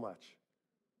 so much.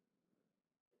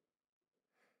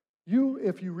 You,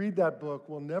 if you read that book,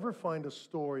 will never find a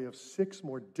story of 6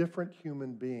 more different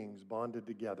human beings bonded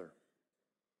together.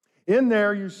 In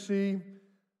there, you see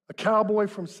a cowboy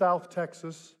from South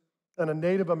Texas and a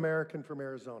Native American from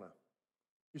Arizona.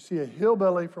 You see a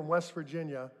hillbilly from West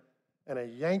Virginia and a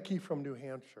Yankee from New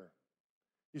Hampshire.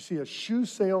 You see a shoe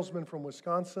salesman from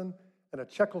Wisconsin and a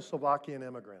Czechoslovakian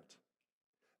immigrant.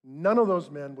 None of those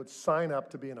men would sign up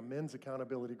to be in a men's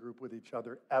accountability group with each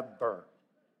other ever.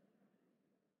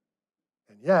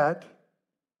 And yet,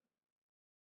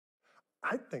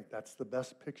 I think that's the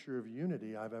best picture of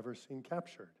unity I've ever seen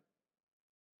captured.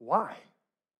 Why?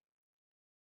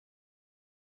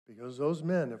 Because those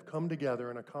men have come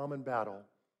together in a common battle,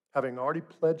 having already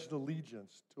pledged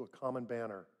allegiance to a common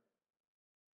banner.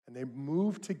 And they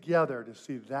move together to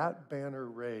see that banner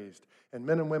raised. And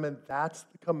men and women, that's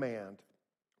the command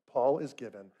Paul is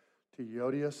given to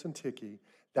Euodias and Tyche.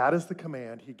 That is the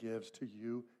command he gives to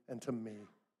you and to me.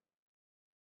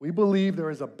 We believe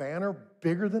there is a banner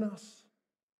bigger than us,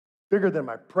 bigger than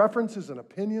my preferences and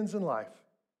opinions in life.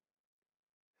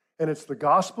 And it's the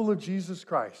gospel of Jesus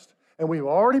Christ. And we've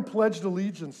already pledged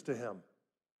allegiance to him.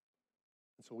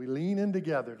 And so we lean in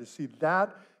together to see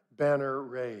that banner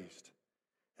raised.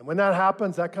 And when that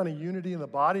happens, that kind of unity in the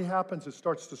body happens, it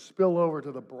starts to spill over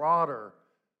to the broader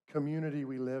community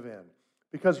we live in.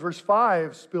 Because verse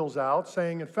 5 spills out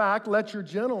saying, in fact, let your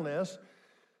gentleness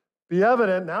be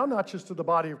evident now not just to the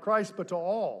body of Christ, but to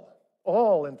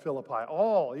all in Philippi,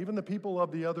 all, even the people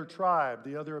of the other tribe,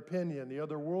 the other opinion, the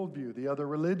other worldview, the other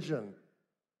religion,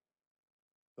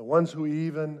 the ones who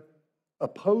even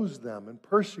opposed them and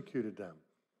persecuted them.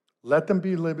 Let them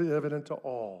be evident to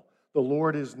all. The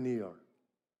Lord is near.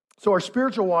 So our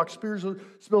spiritual walk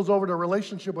spills over to a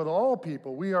relationship with all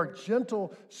people. We are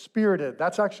gentle-spirited.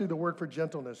 That's actually the word for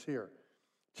gentleness here.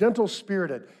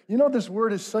 Gentle-spirited. You know this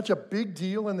word is such a big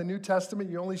deal in the New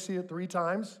Testament, you only see it 3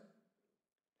 times.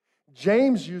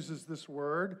 James uses this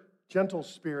word,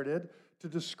 gentle-spirited, to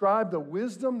describe the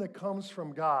wisdom that comes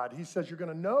from God. He says you're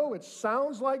going to know it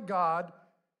sounds like God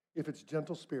if it's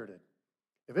gentle-spirited.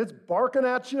 If it's barking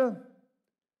at you,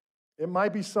 it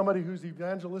might be somebody who's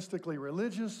evangelistically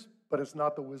religious, but it's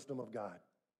not the wisdom of God.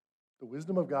 The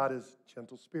wisdom of God is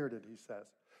gentle-spirited, he says.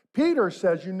 Peter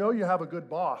says you know you have a good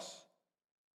boss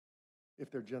if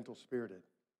they're gentle-spirited.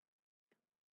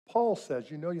 Paul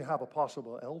says you know you have a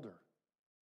possible elder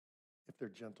if they're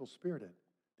gentle-spirited.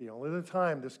 The only other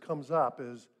time this comes up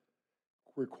is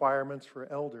requirements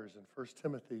for elders in 1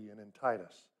 Timothy and in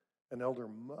Titus. An elder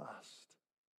must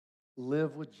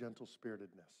live with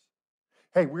gentle-spiritedness.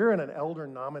 Hey, we're in an elder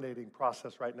nominating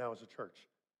process right now as a church.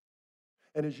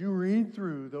 And as you read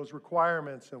through those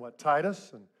requirements in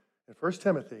Titus and 1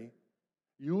 Timothy,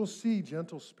 you will see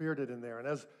gentle-spirited in there. And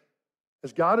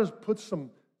as God has put some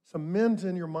men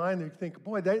in your mind that you think,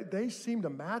 boy, they seem to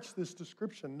match this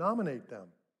description, nominate them.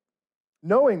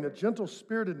 Knowing that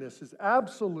gentle-spiritedness is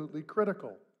absolutely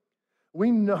critical.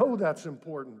 We know that's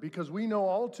important because we know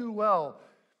all too well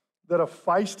that a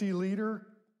feisty leader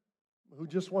who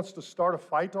just wants to start a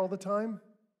fight all the time,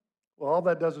 well, all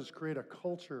that does is create a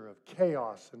culture of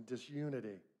chaos and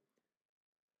disunity.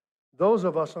 Those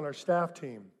of us on our staff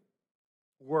team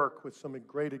work with some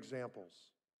great examples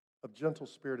of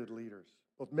gentle-spirited leaders,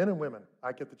 both men and women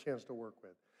I get the chance to work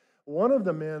with. One of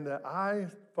the men that I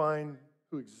find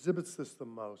who exhibits this the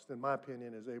most, in my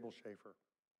opinion, is Abel Schaefer.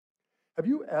 Have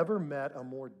you ever met a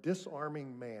more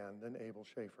disarming man than Abel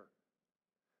Schaefer?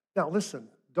 Now listen,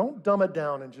 don't dumb it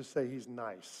down and just say he's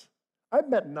nice. I've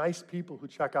met nice people who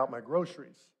check out my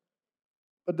groceries,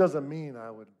 but doesn't mean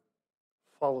I would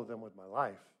follow them with my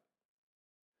life.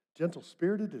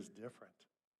 Gentle-spirited is different.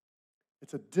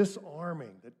 It's a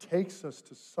disarming that takes us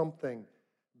to something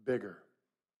bigger.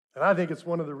 And I think it's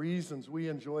one of the reasons we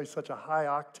enjoy such a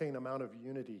high-octane amount of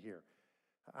unity here.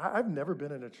 I've never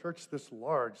been in a church this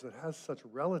large that has such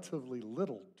relatively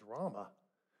little drama.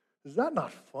 Is that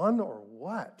not fun or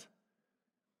what?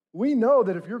 We know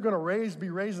that if you're going to be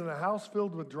raised in a house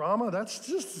filled with drama, that's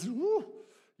just,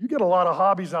 you get a lot of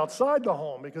hobbies outside the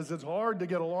home because it's hard to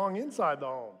get along inside the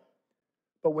home.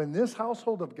 But when this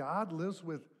household of God lives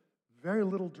with very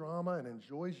little drama and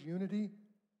enjoys unity,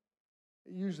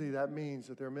 usually that means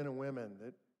that there are men and women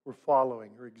that we're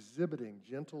following or exhibiting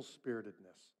gentle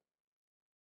spiritedness.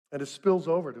 And it spills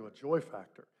over to a joy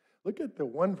factor. Look at the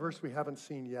one verse we haven't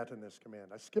seen yet in this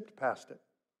command. I skipped past it.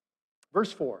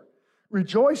 Verse 4,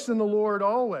 rejoice in the Lord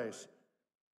always.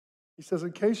 He says,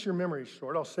 in case your memory is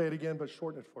short, I'll say it again, but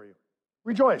shorten it for you.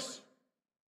 Rejoice.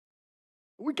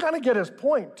 We kind of get his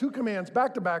point. Two commands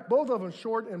back to back, both of them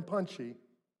short and punchy,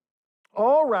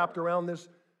 all wrapped around this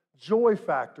joy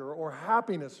factor or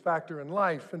happiness factor in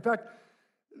life. In fact,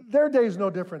 their day is no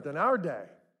different than our day.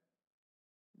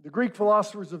 The Greek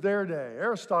philosophers of their day,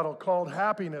 Aristotle called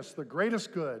happiness the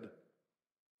greatest good.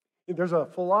 There's a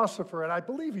philosopher, and I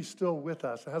believe he's still with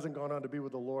us. He hasn't gone on to be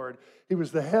with the Lord. He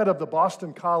was the head of the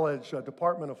Boston College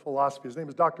Department of Philosophy. His name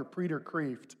is Dr. Peter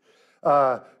Kreeft.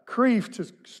 Kreeft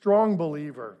is a strong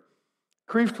believer.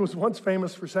 Kreeft was once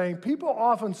famous for saying, people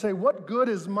often say, what good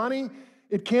is money?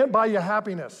 It can't buy you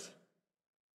happiness.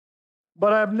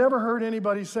 But I've never heard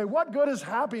anybody say, what good is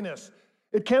happiness?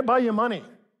 It can't buy you money.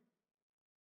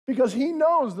 Because he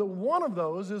knows that one of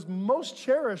those is most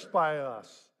cherished by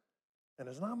us. And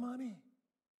it's not money.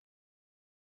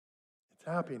 It's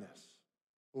happiness.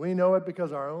 We know it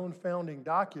because our own founding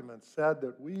documents said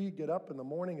that we get up in the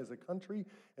morning as a country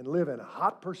and live in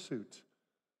hot pursuit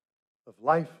of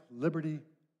life, liberty,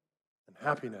 and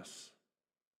happiness.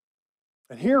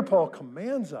 And here Paul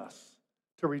commands us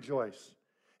to rejoice.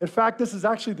 In fact, this is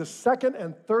actually the second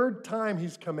and third time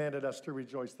he's commanded us to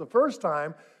rejoice. The first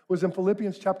time was in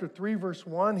Philippians chapter 3, verse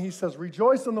 1. He says,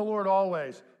 rejoice in the Lord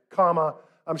always, comma,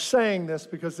 I'm saying this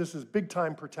because this is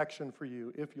big-time protection for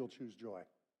you if you'll choose joy.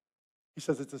 He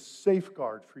says it's a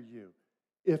safeguard for you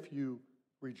if you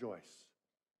rejoice.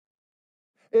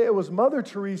 It was Mother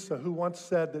Teresa who once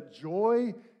said that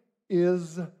joy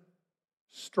is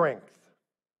strength.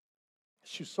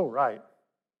 She's so right.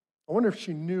 I wonder if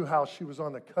she knew how she was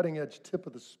on the cutting-edge tip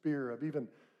of the spear of even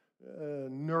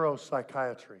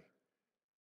neuropsychiatry.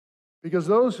 Because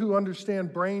those who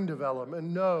understand brain development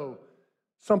know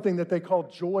something that they call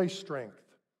joy strength,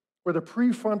 where the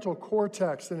prefrontal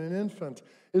cortex in an infant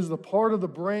is the part of the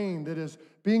brain that is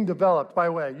being developed. By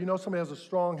the way, you know somebody has a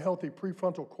strong, healthy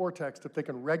prefrontal cortex if they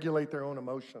can regulate their own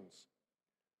emotions.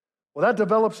 Well, that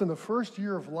develops in the first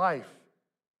year of life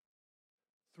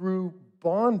through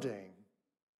bonding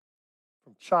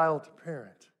from child to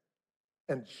parent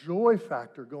and joy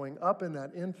factor going up in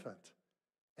that infant.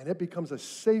 And it becomes a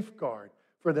safeguard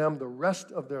for them the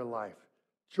rest of their life.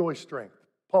 Joy strength.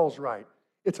 Paul's right.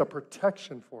 It's a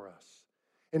protection for us.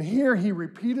 And here he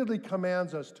repeatedly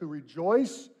commands us to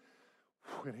rejoice.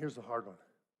 And here's the hard one.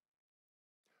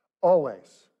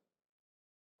 Always.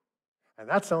 And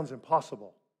that sounds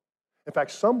impossible. In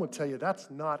fact, some would tell you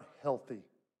that's not healthy.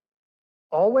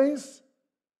 Always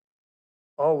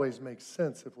makes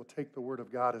sense if we'll take the word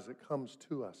of God as it comes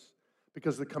to us.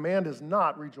 Because the command is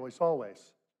not rejoice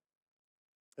always.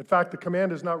 In fact, the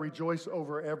command is not rejoice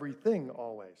over everything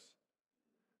always.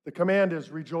 The command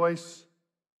is rejoice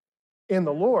in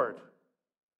the Lord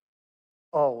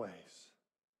always.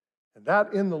 And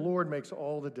that in the Lord makes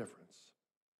all the difference.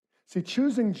 See,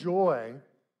 choosing joy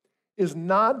is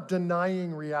not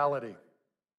denying reality.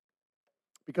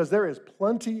 Because there is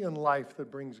plenty in life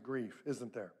that brings grief,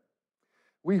 isn't there?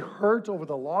 We hurt over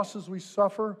the losses we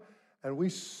suffer, and we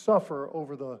suffer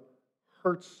over the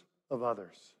hurts of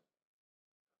others.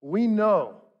 We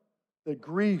know that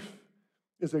grief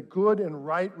is a good and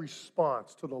right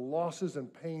response to the losses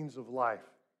and pains of life.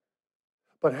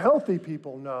 But healthy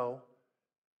people know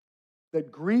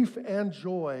that grief and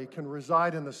joy can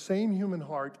reside in the same human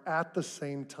heart at the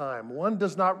same time. One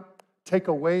does not take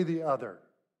away the other.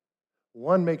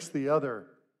 One makes the other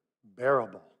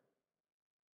bearable,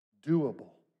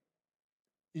 doable,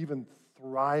 even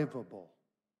thrivable.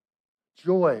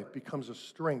 Joy becomes a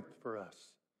strength for us.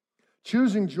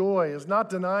 Choosing joy is not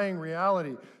denying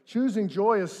reality. Choosing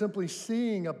joy is simply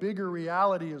seeing a bigger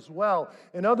reality as well.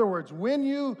 In other words, when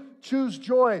you choose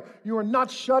joy, you are not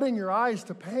shutting your eyes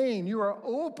to pain. You are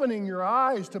opening your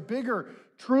eyes to bigger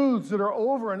truths that are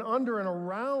over and under and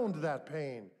around that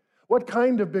pain. What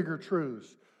kind of bigger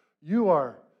truths? You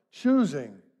are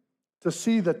choosing to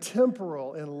see the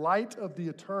temporal in light of the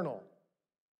eternal.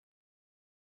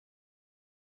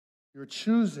 You're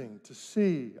choosing to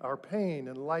see our pain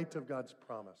in light of God's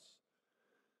promise.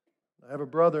 I have a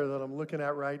brother that I'm looking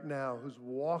at right now who's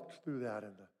walked through that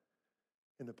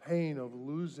in the pain of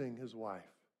losing his wife.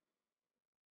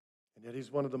 And yet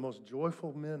he's one of the most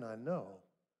joyful men I know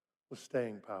with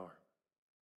staying power.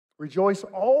 Rejoice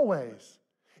always.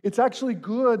 It's actually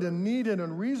good and needed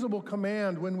and reasonable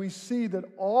command when we see that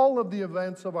all of the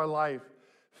events of our life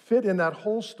fit in that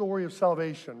whole story of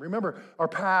salvation. Remember, our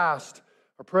past,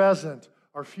 our present,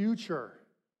 our future.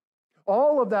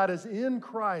 All of that is in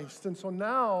Christ. And so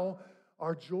now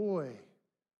our joy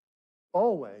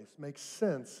always makes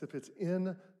sense if it's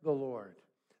in the Lord.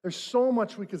 There's so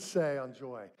much we could say on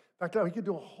joy. In fact, we could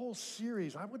do a whole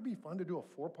series. It would be fun to do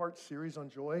a 4-part series on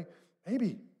joy.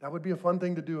 Maybe that would be a fun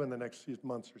thing to do in the next few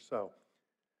months or so.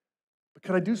 But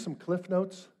could I do some cliff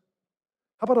notes?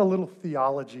 How about a little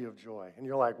theology of joy? And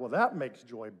you're like, well, that makes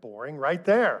joy boring right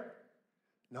there.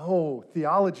 No,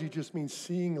 theology just means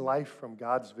seeing life from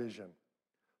God's vision.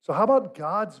 So how about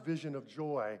God's vision of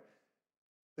joy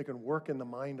that can work in the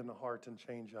mind and the heart and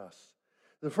change us?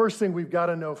 The first thing we've got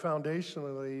to know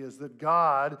foundationally is that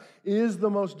God is the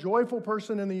most joyful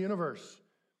person in the universe.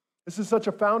 This is such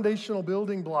a foundational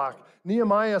building block.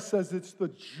 Nehemiah says it's the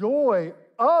joy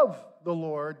of the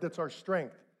Lord that's our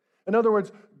strength. In other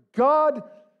words, God,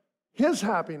 His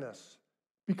happiness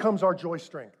becomes our joy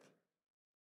strength.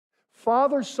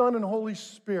 Father, Son, and Holy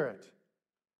Spirit,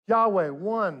 Yahweh,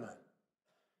 one,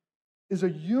 is a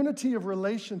unity of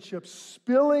relationships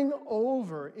spilling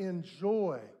over in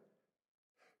joy.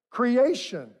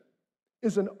 Creation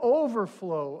is an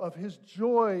overflow of His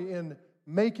joy in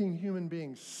making human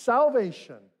beings.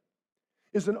 Salvation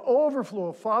is an overflow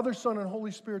of Father, Son, and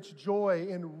Holy Spirit's joy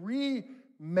in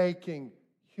remaking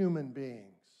human beings.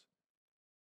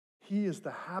 He is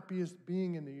the happiest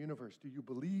being in the universe. Do you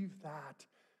believe that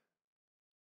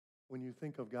when you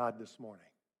think of God this morning?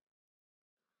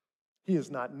 He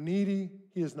is not needy.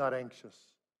 He is not anxious.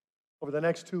 Over the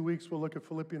next 2 weeks, we'll look at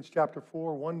Philippians chapter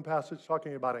 4, one passage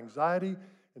talking about anxiety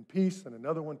and peace, and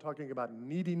another one talking about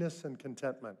neediness and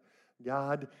contentment.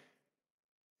 God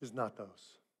is not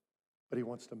those, but He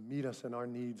wants to meet us in our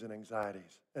needs and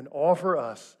anxieties and offer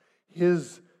us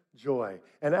His joy.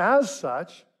 And as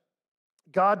such,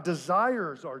 God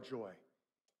desires our joy.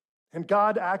 And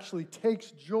God actually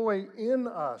takes joy in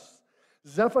us.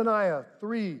 Zephaniah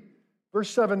 3, verse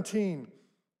 17,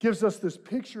 gives us this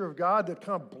picture of God that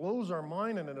kind of blows our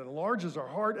mind and it enlarges our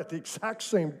heart at the exact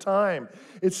same time.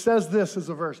 It says this as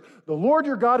a verse: "The Lord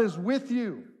your God is with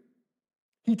you.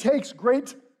 He takes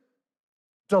great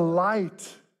delight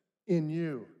in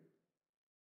you.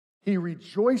 He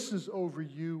rejoices over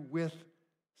you with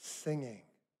singing."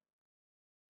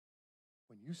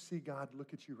 When you see God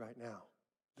look at you right now,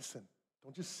 listen.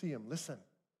 Don't just see Him, listen.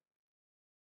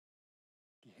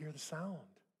 You hear the sound.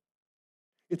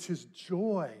 It's His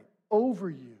joy over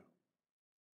you,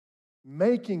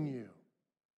 making you,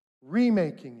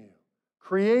 remaking you,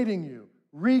 creating you,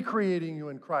 recreating you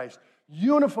in Christ,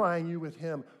 unifying you with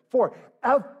Him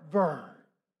forever.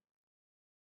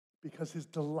 Because His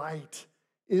delight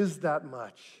is that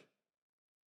much.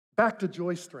 Back to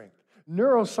joy strength.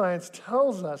 Neuroscience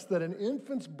tells us that an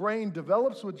infant's brain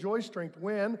develops with joy strength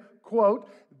when, quote,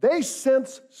 they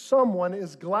sense someone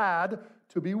is glad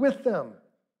to be with them.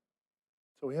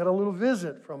 So we had a little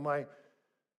visit from my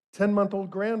 10-month-old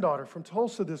granddaughter from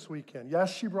Tulsa this weekend.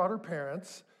 Yes, she brought her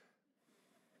parents,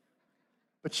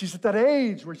 but she's at that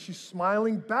age where she's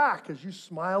smiling back as you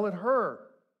smile at her.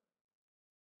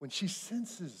 When she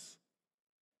senses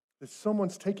that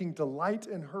someone's taking delight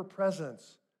in her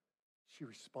presence, she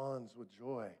responds with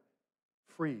joy.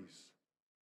 Freeze.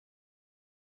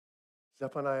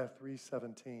 Zephaniah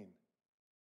 3:17.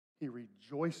 He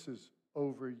rejoices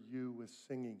over you with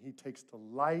singing. He takes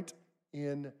delight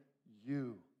in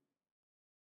you.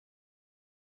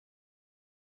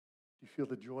 Do you feel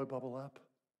the joy bubble up?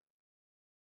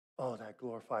 Oh, that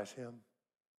glorifies Him.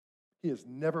 He has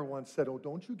never once said, oh,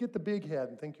 don't you get the big head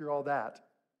and think you're all that.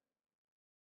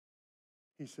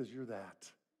 He says, you're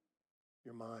that.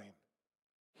 You're mine.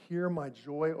 Hear my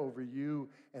joy over you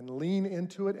and lean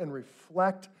into it and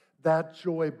reflect that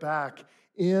joy back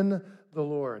in the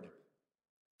Lord.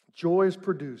 Joy is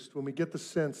produced when we get the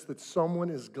sense that someone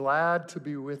is glad to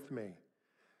be with me.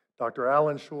 Dr.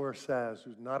 Alan Shore says,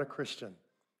 who's not a Christian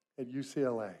at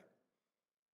UCLA,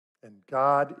 and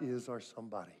God is our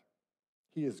somebody.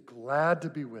 He is glad to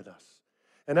be with us.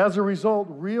 And as a result,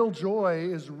 real joy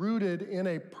is rooted in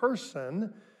a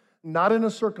person, not in a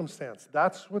circumstance.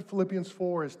 That's what Philippians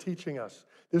 4 is teaching us.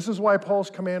 This is why Paul's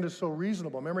command is so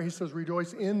reasonable. Remember, he says,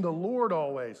 rejoice in the Lord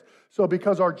always. So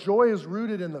because our joy is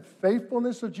rooted in the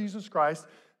faithfulness of Jesus Christ,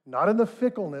 not in the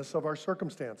fickleness of our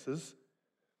circumstances,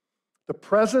 the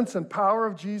presence and power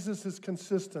of Jesus is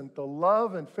consistent. The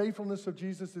love and faithfulness of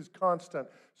Jesus is constant.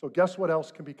 So guess what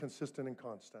else can be consistent and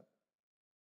constant?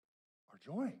 Our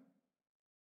joy.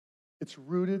 It's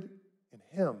rooted in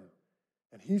Him,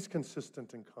 and He's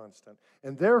consistent and constant.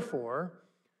 And therefore,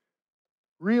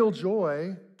 Real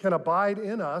joy can abide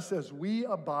in us as we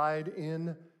abide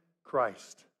in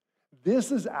Christ.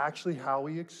 This is actually how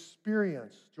we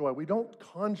experience joy. We don't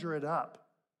conjure it up.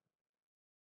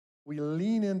 We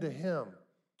lean into Him,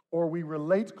 or we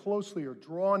relate closely or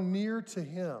draw near to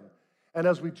Him. And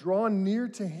as we draw near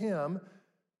to Him,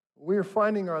 we're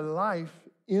finding our life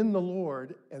in the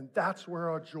Lord, and that's where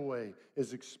our joy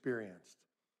is experienced.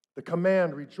 The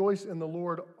command, rejoice in the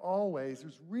Lord always,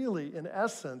 is really, in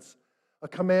essence, a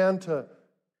command to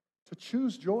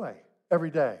choose joy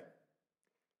every day.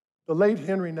 The late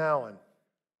Henry Nouwen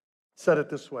said it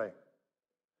this way: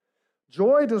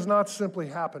 joy does not simply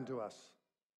happen to us.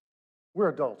 We're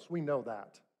adults, we know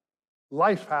that.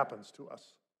 Life happens to us.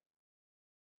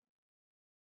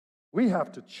 We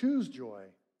have to choose joy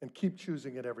and keep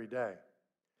choosing it every day.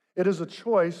 It is a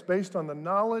choice based on the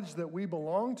knowledge that we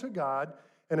belong to God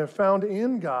and have found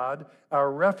in God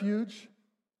our refuge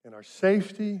and our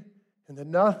safety, and that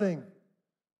nothing,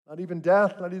 not even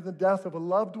death, not even the death of a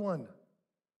loved one,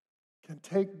 can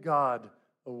take God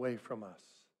away from us.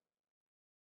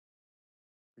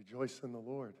 Rejoice in the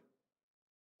Lord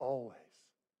always.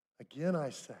 Again, I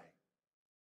say,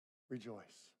 rejoice.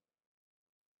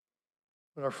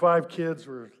 When our 5 kids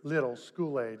were little,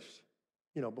 school-aged,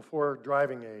 before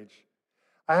driving age,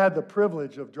 I had the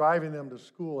privilege of driving them to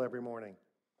school every morning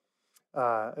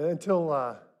unless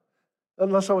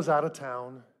I was out of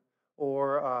town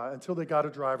or until they got a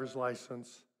driver's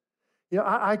license.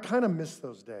 I kind of miss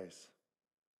those days.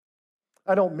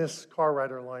 I don't miss car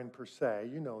rider line per se.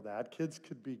 You know that. Kids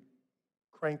could be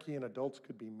cranky and adults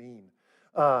could be mean.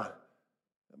 By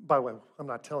the way, I'm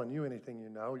not telling you anything you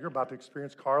know. You're about to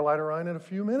experience car rider line in a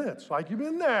few minutes, like you've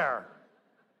been there.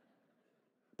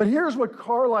 But here's what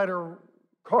car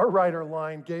rider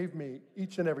line gave me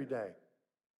each and every day.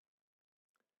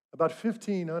 About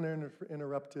 15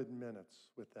 uninterrupted minutes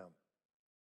with them.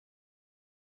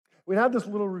 We had this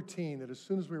little routine that as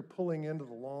soon as we were pulling into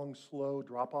the long, slow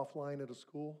drop-off line at a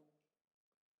school,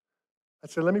 I'd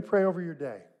say, let me pray over your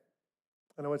day.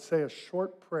 And I would say a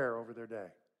short prayer over their day.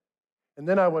 And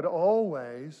then I would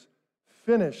always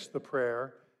finish the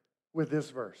prayer with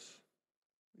this verse.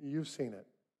 You've seen it.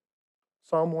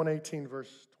 Psalm 118,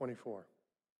 verse 24.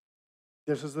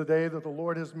 This is the day that the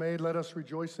Lord has made. Let us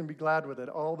rejoice and be glad with it.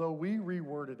 Although we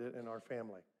reworded it in our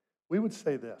family, we would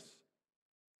say this.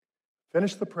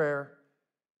 Finish the prayer,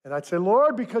 and I'd say,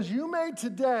 Lord, because you made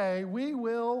today, we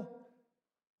will,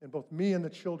 and both me and the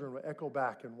children would echo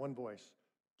back in one voice,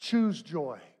 choose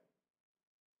joy.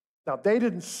 Now, they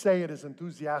didn't say it as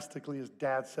enthusiastically as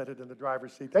Dad said it in the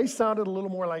driver's seat. They sounded a little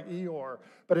more like Eeyore,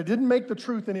 but it didn't make the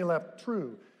truth any less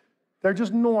true. They're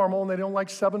just normal, and they don't like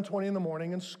 7:20 in the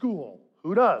morning in school.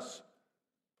 Who does?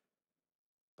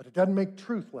 But it doesn't make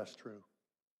truth less true.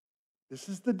 This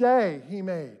is the day He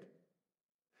made.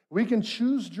 We can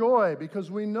choose joy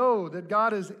because we know that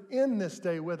God is in this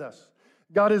day with us.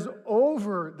 God is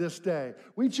over this day.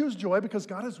 We choose joy because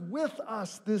God is with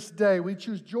us this day. We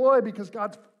choose joy because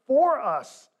God's for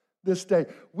us this day.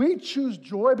 We choose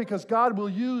joy because God will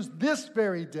use this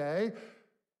very day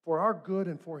for our good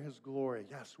and for His glory.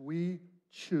 Yes, we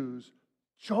choose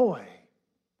joy.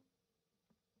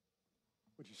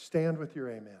 Would you stand with your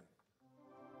amen?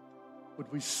 Would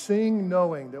we sing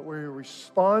knowing that we're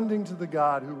responding to the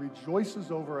God who rejoices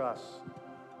over us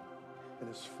and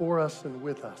is for us and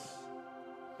with us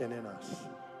and in us?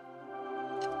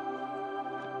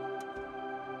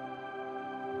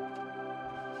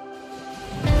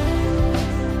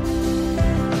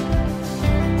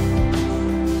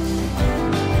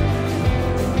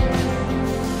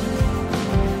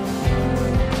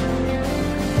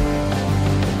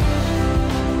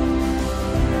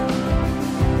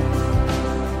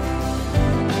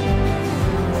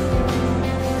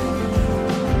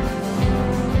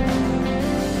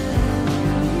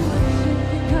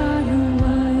 God who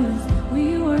was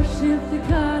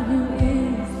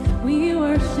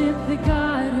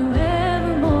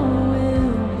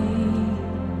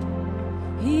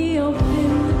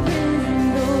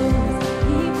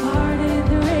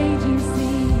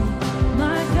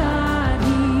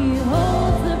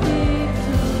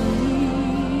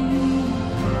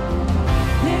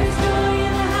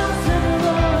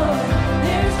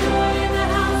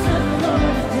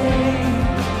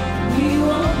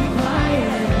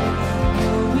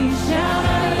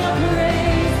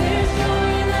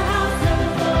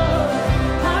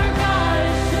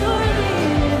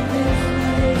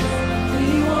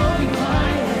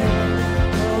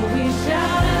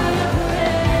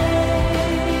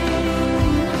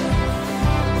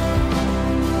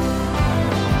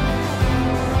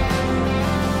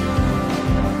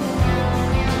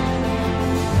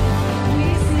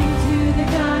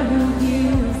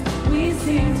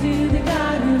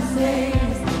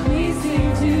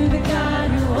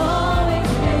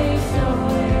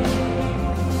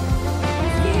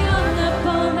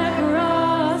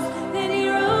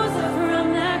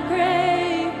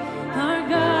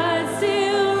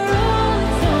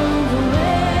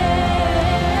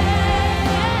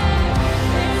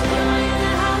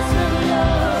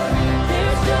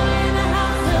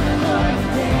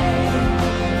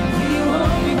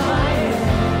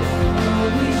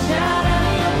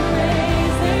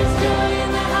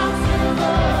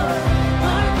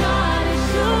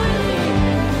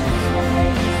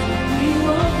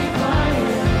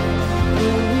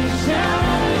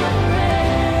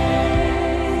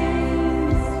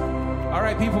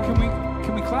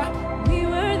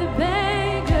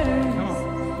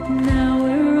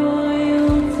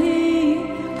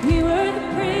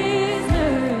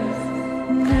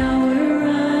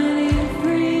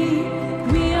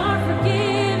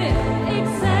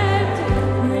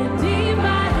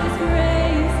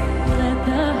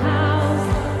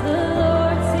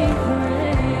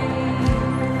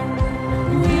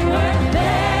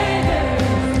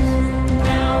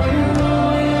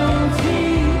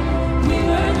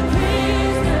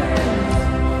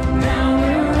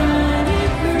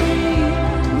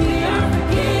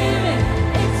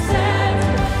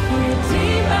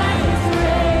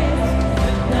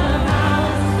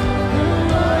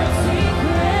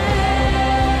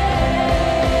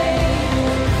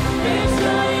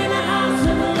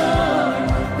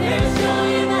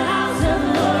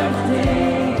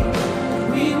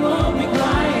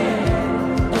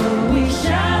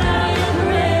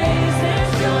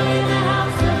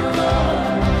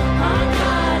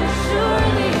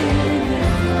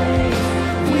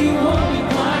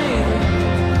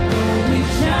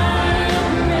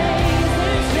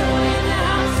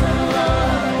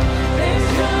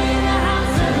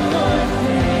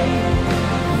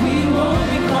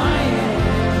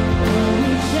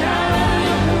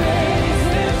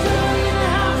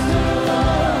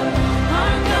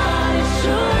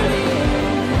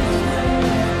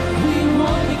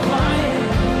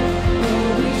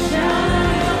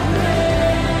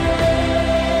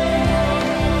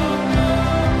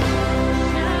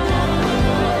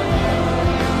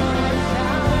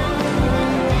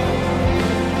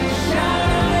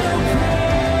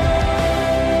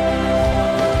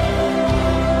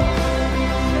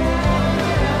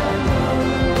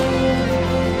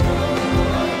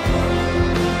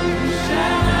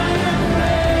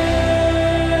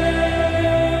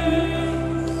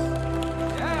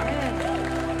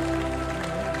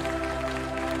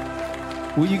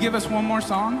Will you give us one more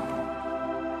song?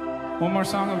 One more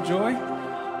song of joy?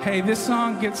 Hey, this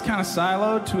song gets kind of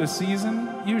siloed to a season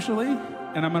usually,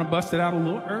 and I'm going to bust it out a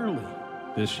little early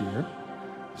this year.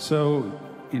 So,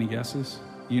 any guesses?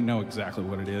 You know exactly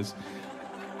what it is.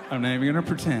 I'm not even going to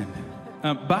pretend.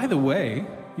 By the way,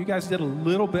 you guys did a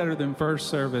little better than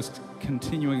first service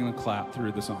continuing the clap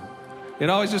through the song. It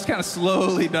always just kind of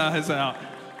slowly dies out.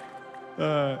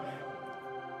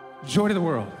 Joy to the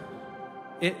world.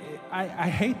 I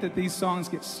hate that these songs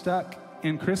get stuck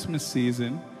in Christmas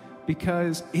season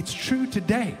because it's true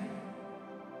today.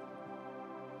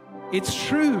 It's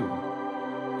true.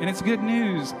 And it's good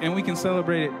news, and we can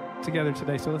celebrate it together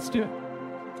today. So let's do it.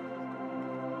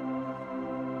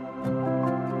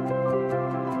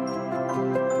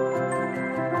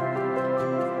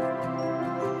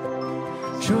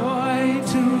 Joy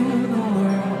to the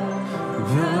world,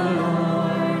 the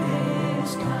Lord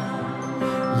is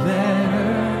come. Let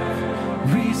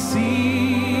earth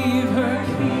receive her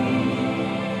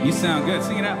King. You sound good.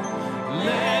 Sing it out.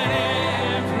 Let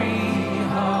every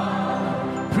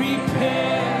heart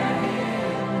prepare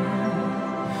him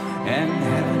room, and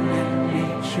heaven and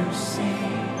nature sing,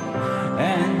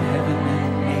 and heaven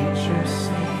and nature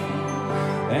sing,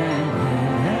 and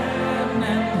heaven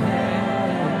and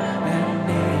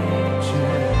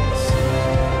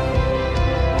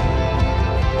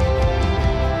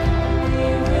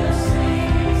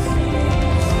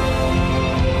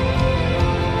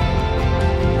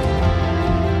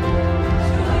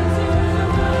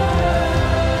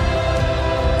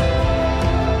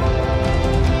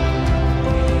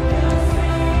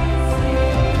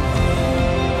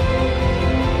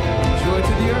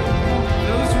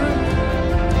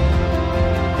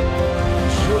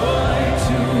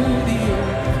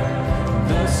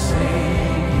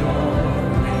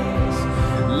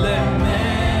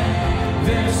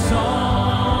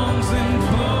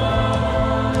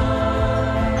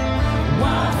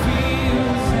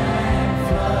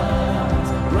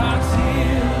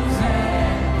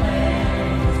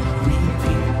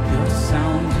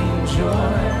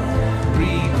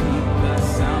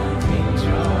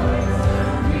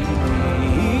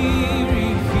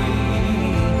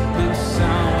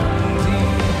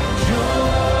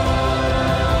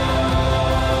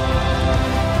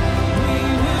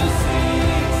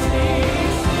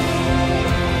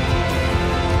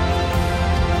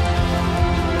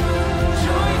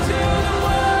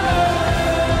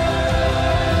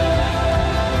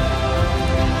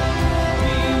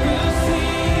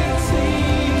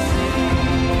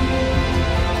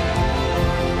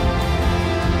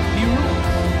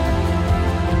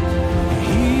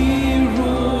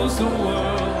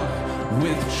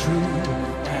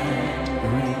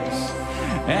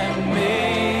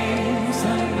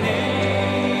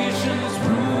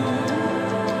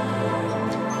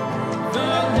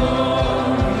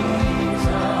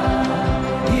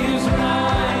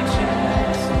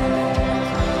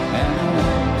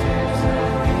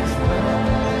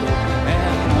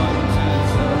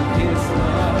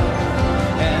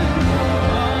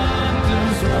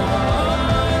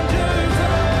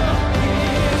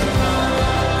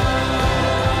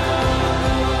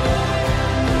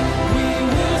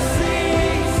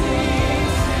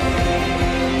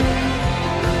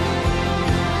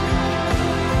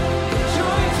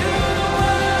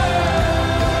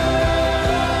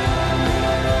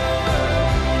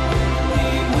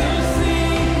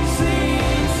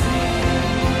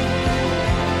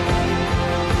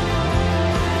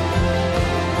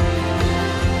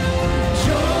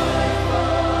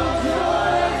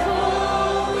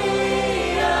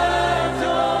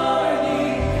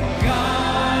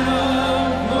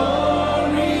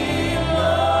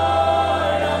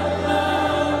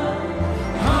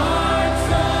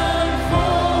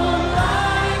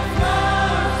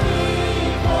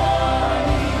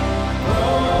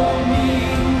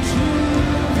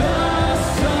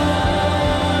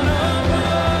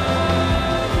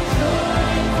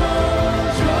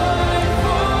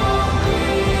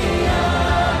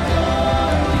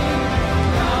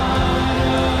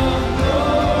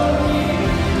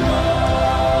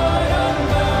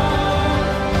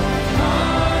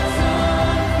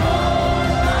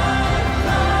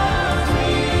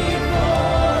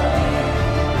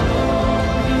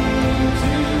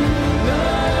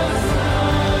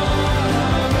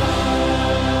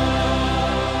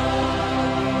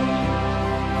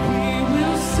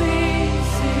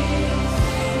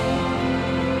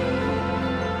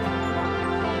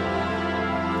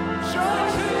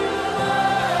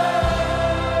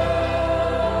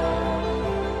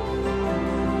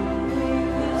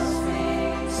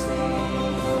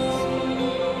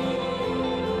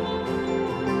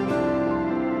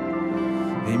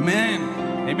Amen.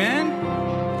 Amen.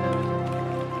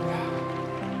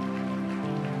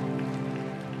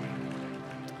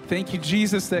 Thank you,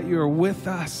 Jesus, that you are with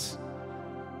us.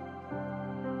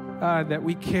 That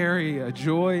we carry a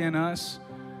joy in us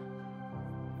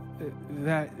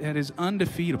that is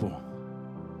undefeatable.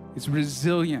 It's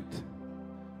resilient.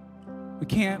 We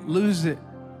can't lose it.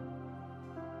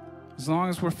 As long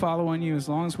as we're following you, as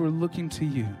long as we're looking to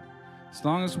you, as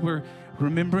long as we're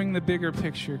remembering the bigger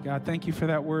picture. God, thank you for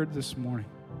that word this morning.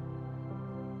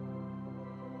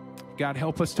 God,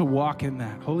 help us to walk in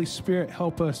that. Holy Spirit,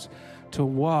 help us to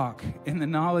walk in the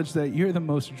knowledge that you're the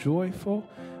most joyful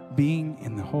being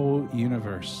in the whole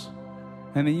universe,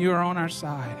 and that you are on our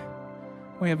side.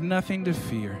 We have nothing to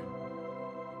fear.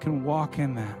 We can walk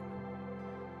in that.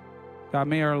 God,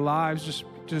 may our lives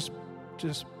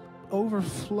just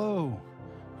overflow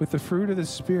with the fruit of the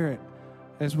Spirit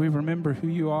as we remember who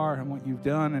you are and what you've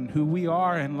done and who we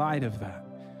are in light of that.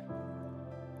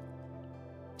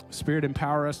 Spirit,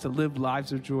 empower us to live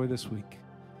lives of joy this week.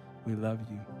 We love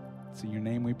you. It's in your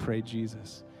name we pray,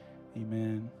 Jesus.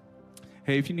 Amen.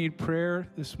 Hey, if you need prayer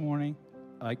this morning,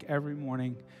 like every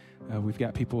morning, we've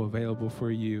got people available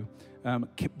for you.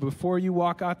 Before you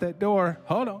walk out that door,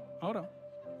 hold on.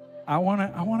 I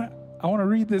want to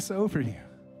read this over you.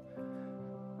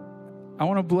 I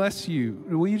want to bless you.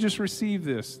 Will you just receive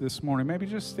this morning? Maybe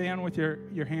just stand with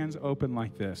your hands open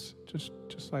like this, just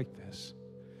like this.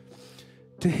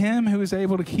 To him who is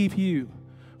able to keep you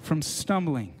from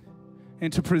stumbling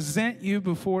and to present you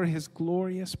before his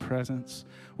glorious presence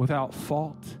without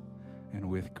fault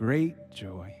and with great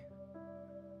joy.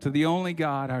 To the only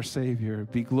God, our Savior,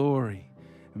 be glory,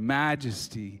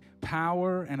 majesty,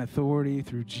 power, and authority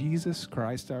through Jesus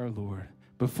Christ our Lord,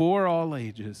 before all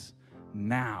ages,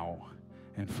 now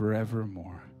and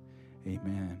forevermore.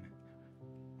 Amen.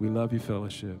 We love you,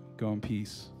 fellowship. Go in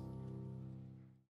peace.